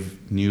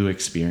crave new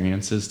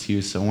experiences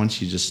too. So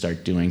once you just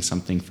start doing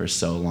something for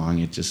so long,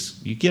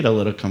 you get a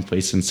little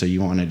complacent. So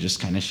you want to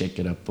just kind of shake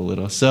it up a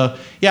little. So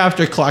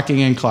after clocking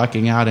in,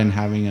 clocking out, and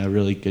having a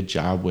really good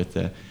job with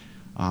it,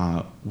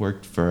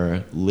 worked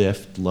for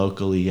Lyft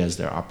locally as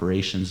their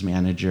operations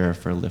manager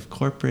for Lyft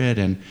Corporate,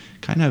 and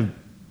kind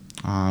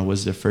of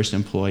was the first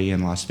employee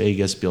in Las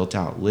Vegas, built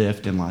out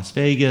Lyft in Las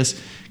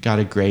Vegas, got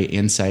a great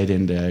insight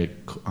into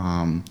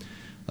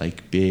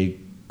like big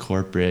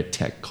corporate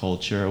tech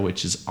culture,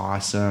 which is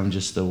awesome,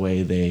 just the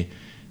way they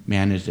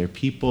manage their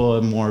people,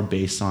 and more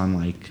based on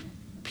like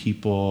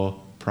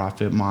people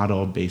profit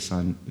model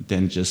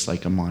than just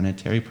like a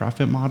monetary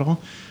profit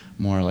model,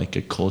 more like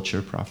a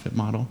culture profit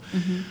model.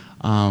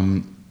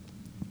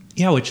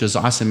 Which was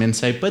awesome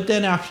insight. But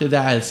then after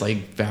that, it's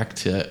like back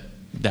to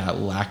that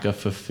lack of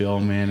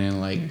fulfillment, and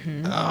like,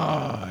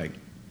 I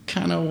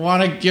kind of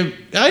want to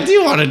I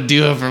do want to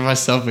do it for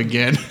myself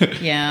again.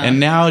 And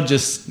now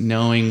just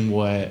knowing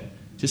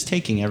just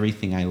taking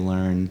everything I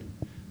learned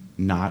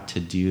not to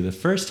do the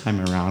first time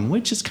around,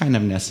 which is kind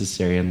of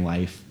necessary in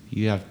life.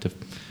 You have to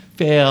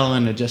fail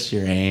and adjust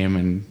your aim,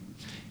 and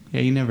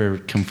you never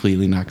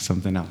completely knock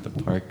something out the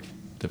park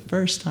the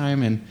first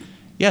time. And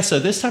so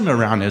this time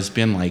around has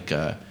been like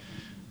a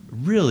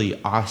really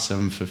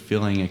awesome,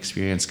 fulfilling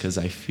experience, because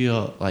I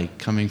feel like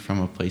coming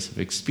from a place of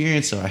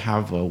experience, so I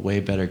have a way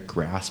better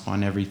grasp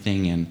on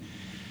everything. And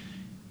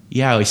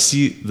I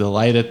see the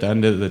light at the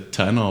end of the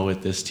tunnel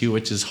with this too,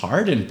 which is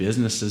hard in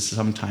businesses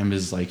sometimes,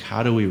 is like,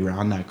 how do we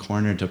round that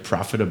corner to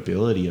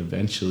profitability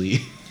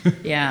eventually?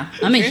 Yeah,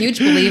 I'm a huge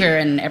believer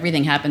in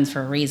everything happens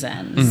for a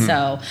reason.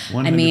 So,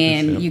 I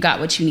mean, 100%. you got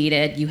what you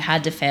needed. You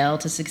had to fail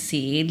to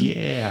succeed.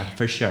 Yeah,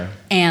 for sure.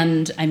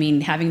 And I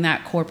mean, having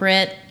that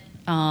corporate,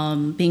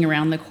 being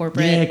around the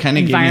corporate Yeah, it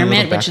kinda gave me a little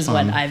environment, which is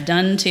what backbone. I've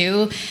done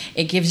too,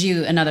 it gives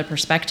you another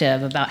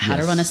perspective about how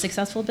to Yes. run a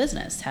successful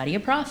business. How do you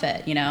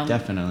profit? You know,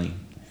 Definitely.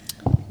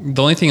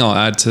 The only thing I'll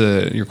add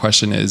to your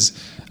question is,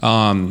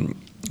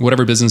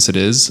 whatever business it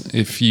is,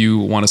 if you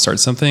want to start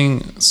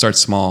something, start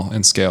small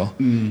and scale.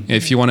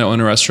 If you want to own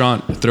a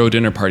restaurant, throw a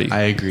dinner party.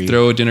 I agree.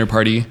 Throw a dinner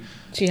party.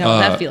 See how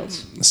that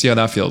feels. See how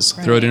that feels.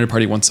 Throw a dinner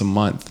party once a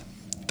month.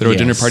 Throw a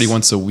dinner Yes. party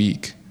once a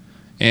week.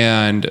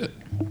 And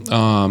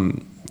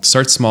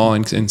start small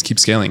and keep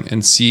scaling.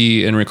 And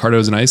see, in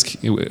Ricardo's and I's,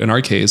 in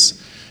our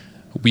case,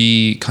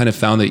 we kind of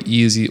found the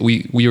easy,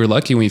 we were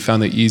lucky when we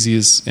found the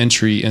easiest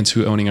entry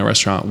into owning a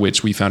restaurant,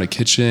 which we found a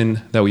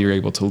kitchen that we were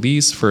able to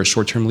lease for a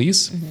short-term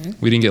lease.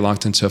 We didn't get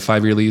locked into a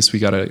 5-year lease. We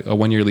got a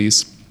 1-year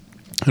lease.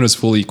 It was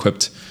fully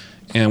equipped.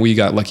 And we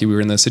got lucky we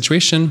were in that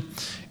situation.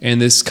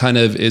 And this kind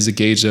of is a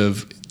gauge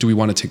of, do we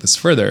want to take this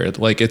further?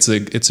 Like it's a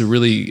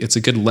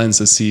good lens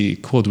to see,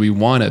 cool, do we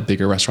want a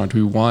bigger restaurant? Do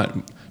you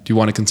want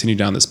to continue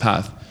down this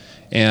path?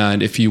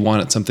 And if you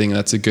want something,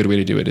 that's a good way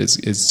to do it is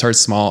start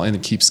small and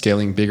keep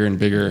scaling bigger and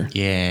bigger.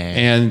 Yeah.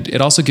 And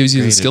it also gives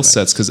you the Great skill advice.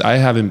 sets, because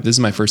this is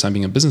my first time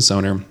being a business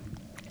owner,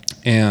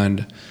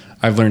 and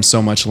I've learned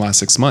so much in the last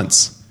 6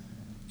 months.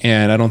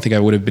 And I don't think I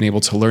would have been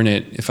able to learn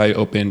it if I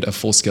opened a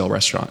full scale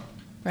restaurant.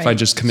 If I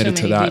just committed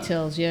so to many that.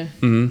 details, yeah.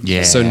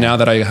 Yeah. So now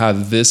that I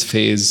have this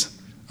phase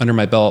under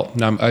my belt,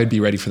 now I'd be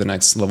ready for the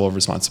next level of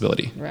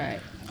responsibility. Right.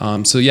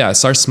 So yeah,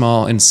 start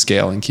small and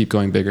scale and keep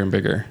going bigger and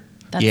bigger.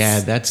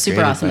 That's super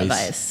great awesome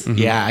advice. advice.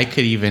 Yeah, I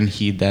could even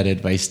heed that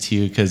advice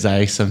too, because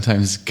I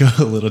sometimes go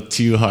a little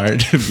too hard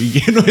to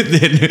begin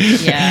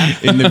with. Yeah.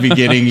 In the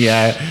beginning,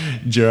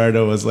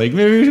 Gerardo was like,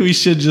 maybe we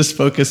should just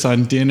focus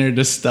on dinner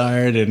to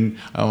start, and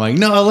I'm like,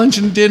 no, lunch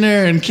and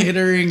dinner and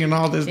catering and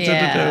all this.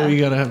 Yeah. We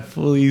gotta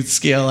fully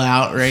scale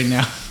out right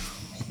now.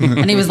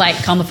 And he was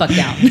like, calm the fuck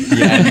down.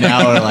 Yeah,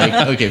 now we're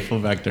like, okay, pull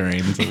back the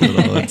reins a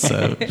little. Let's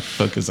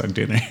focus on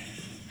dinner.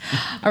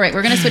 All right,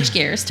 we're going to switch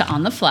gears to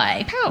on the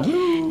fly.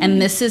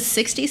 And this is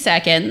 60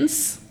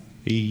 seconds.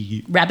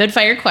 Rapid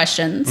fire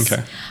questions.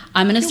 Okay.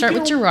 I'm going to start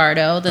with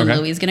Gerardo, then Okay.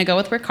 Louie's going to go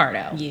with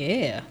Ricardo.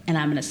 Yeah. And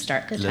I'm going to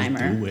start the Let's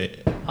timer do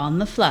it. on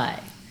the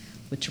fly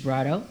with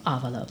Gerardo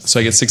Avalos. So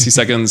I get 60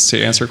 seconds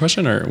to answer a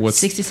question, or what's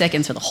 60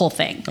 seconds for the whole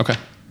thing. Okay.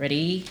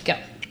 Ready, go.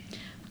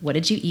 What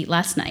did you eat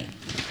last night?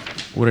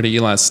 What did I eat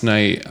last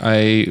night?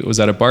 I was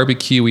at a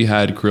barbecue. We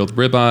had grilled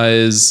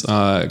ribeyes,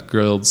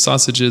 grilled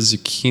sausages,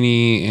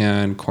 zucchini,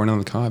 and corn on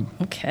the cob.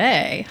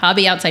 Okay.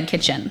 Hobby outside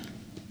kitchen.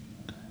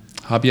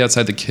 Hobby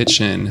outside the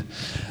kitchen.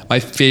 My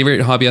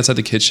favorite hobby outside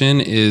the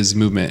kitchen is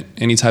movement.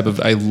 Any type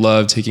of, I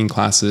love taking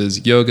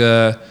classes,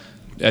 yoga,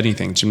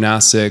 anything,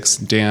 gymnastics,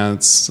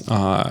 dance,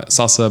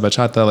 salsa,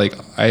 bachata. Like,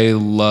 I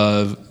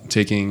love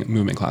taking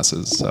movement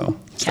classes. So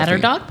Cat or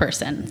dog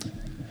person?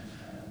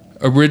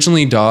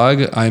 Originally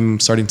dog. I'm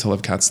starting to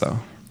love cats though.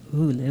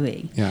 Ooh,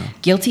 Louie. Yeah.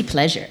 Guilty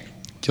pleasure.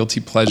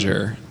 Guilty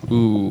pleasure.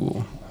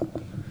 Ooh.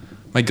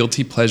 My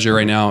guilty pleasure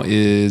right now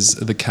is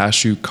the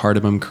cashew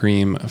cardamom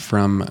cream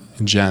from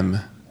Gem.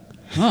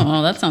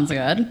 Oh, that sounds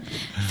good.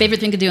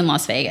 Favorite thing to do in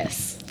Las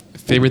Vegas?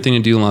 Favorite thing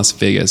to do in Las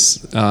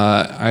Vegas?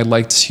 I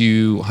like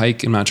to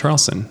hike in Mount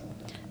Charleston.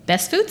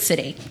 Best food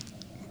city?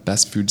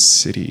 Best food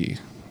city.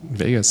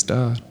 Vegas,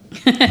 duh.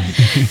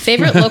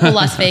 Favorite local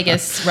Las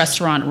Vegas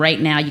restaurant right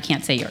now? You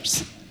can't say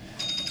yours.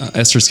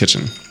 Esther's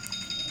Kitchen.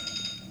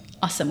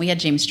 Awesome. We had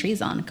James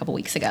Trees on a couple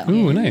weeks ago.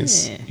 Ooh,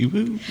 nice.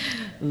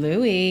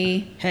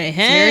 Louie. Hey,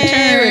 Your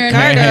turn.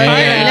 Ricardo.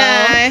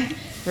 Ricardo.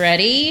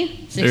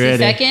 Ready? 60 Ready.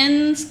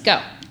 seconds.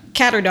 Go.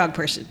 Cat or dog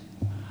person?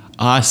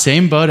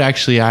 Same boat,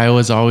 actually. I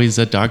was always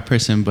a dog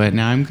person, but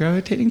now I'm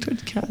gravitating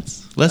towards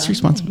cats. Less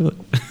responsibility.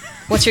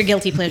 What's your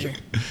guilty pleasure?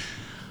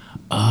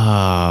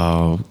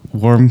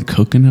 Warm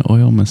coconut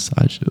oil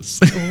massages.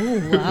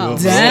 Wow.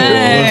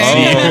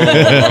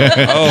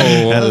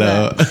 Oh.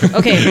 Hello.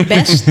 Okay,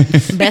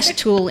 best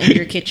tool in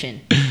your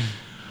kitchen.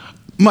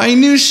 My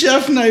new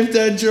chef knife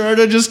that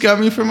Gerardo just got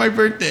me for my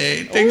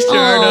birthday. Thanks,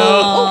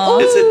 Gerardo.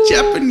 It's a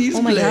Japanese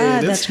Oh my blade.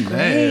 god, It's that's nice.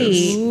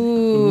 great.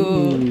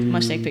 Ooh.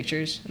 Must take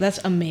pictures. That's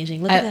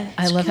amazing. Look at that.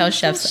 I love how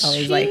chefs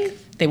always like,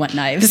 they want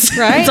knives.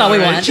 Right? That's all we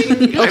want. I've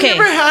Okay.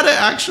 never had an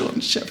actual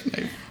chef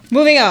knife.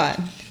 Moving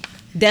on.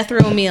 Death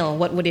row meal.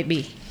 What would it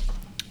be?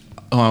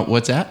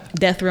 What's that?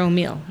 Death row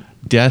meal.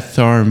 Death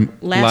or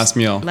Last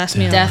meal. Last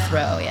meal. Death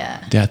row,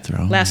 yeah. death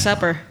row. Last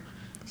supper.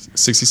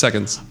 60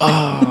 seconds.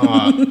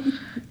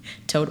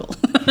 Total.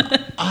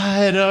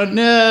 I don't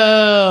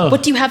know.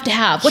 What do you have to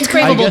have? What's I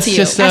craveable guess to you?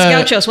 just,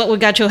 Ask Gauchos. What would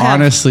Gaucho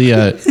have? Honestly,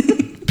 a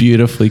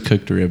beautifully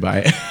cooked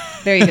ribeye.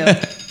 There you go.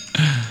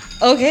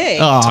 Okay.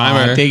 Aw,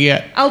 Timer. Take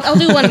it. I'll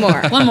do one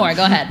more. One more.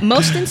 Go ahead.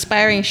 Most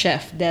inspiring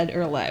chef, dead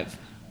or alive?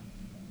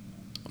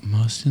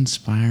 Most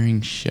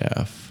inspiring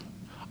chef.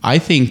 I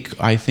think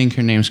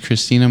her name's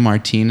Christina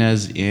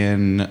Martinez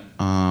in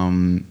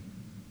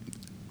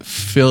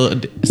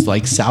it's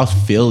like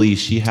South Philly.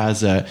 She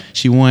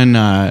won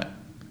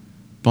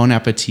Bon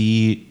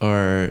Appetit,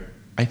 or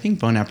I think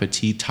Bon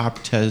Appetit top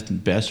 10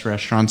 best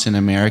restaurants in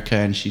America,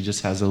 and she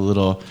just has a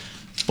little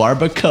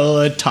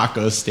barbacoa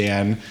taco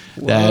stand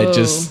that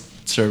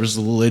just serves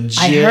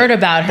legit. I heard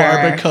about her.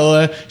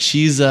 Barbacoa.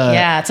 She's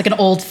it's like an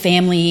old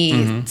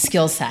family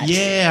skill set.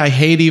 Yeah, I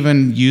hate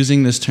even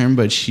using this term,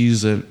 but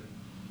she's a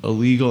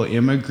illegal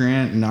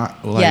immigrant,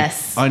 not like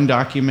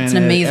undocumented, it's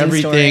an amazing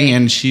everything, story.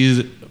 and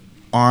she's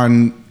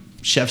on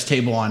Chef's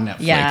Table on Netflix.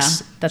 Yeah,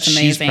 that's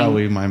amazing. She's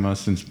probably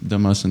the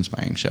most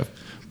inspiring chef.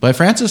 But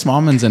Francis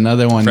Mallman's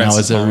another one now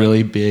is a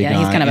really big he's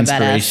kind of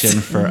inspiration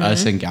for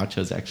us and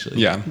Gauchos,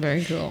 actually. Yeah.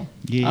 Very cool.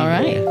 Yeah. All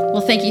right.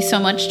 Well, thank you so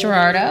much,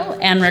 Gerardo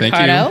and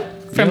Ricardo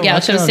from You're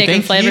Gaucho welcome. Sacred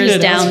Thank Flavors you.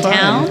 That was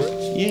downtown. fun.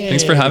 Yeah.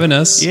 Thanks for having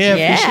us. Yeah,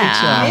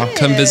 appreciate y'all.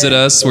 Come visit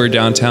us. We're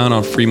downtown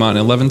on Fremont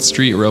and 11th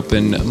Street. We're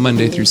open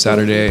Monday through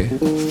Saturday,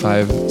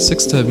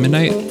 6 to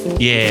midnight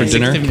Yeah, for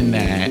dinner. 6 to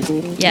midnight.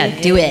 Yeah,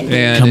 do it.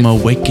 And Come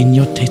awaken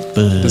your taste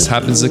buds. this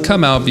happens to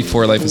come out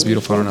before Life is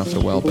Beautiful. I don't know if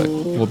it will, but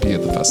we'll be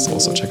at the festival,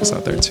 so check us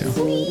out there too.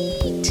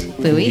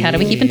 Louie, how do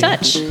we keep in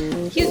touch?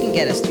 You can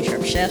get us Two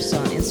Sharp Chefs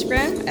on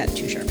Instagram at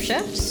Two Sharp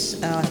Chefs,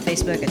 on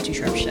Facebook at Two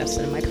Sharp Chefs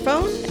and a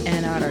microphone,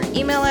 and on our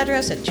email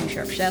address at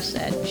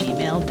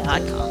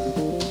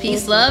twosharpchefs@gmail.com.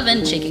 Peace, love,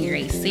 and chicken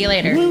grease. See you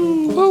later.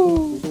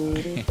 Woo!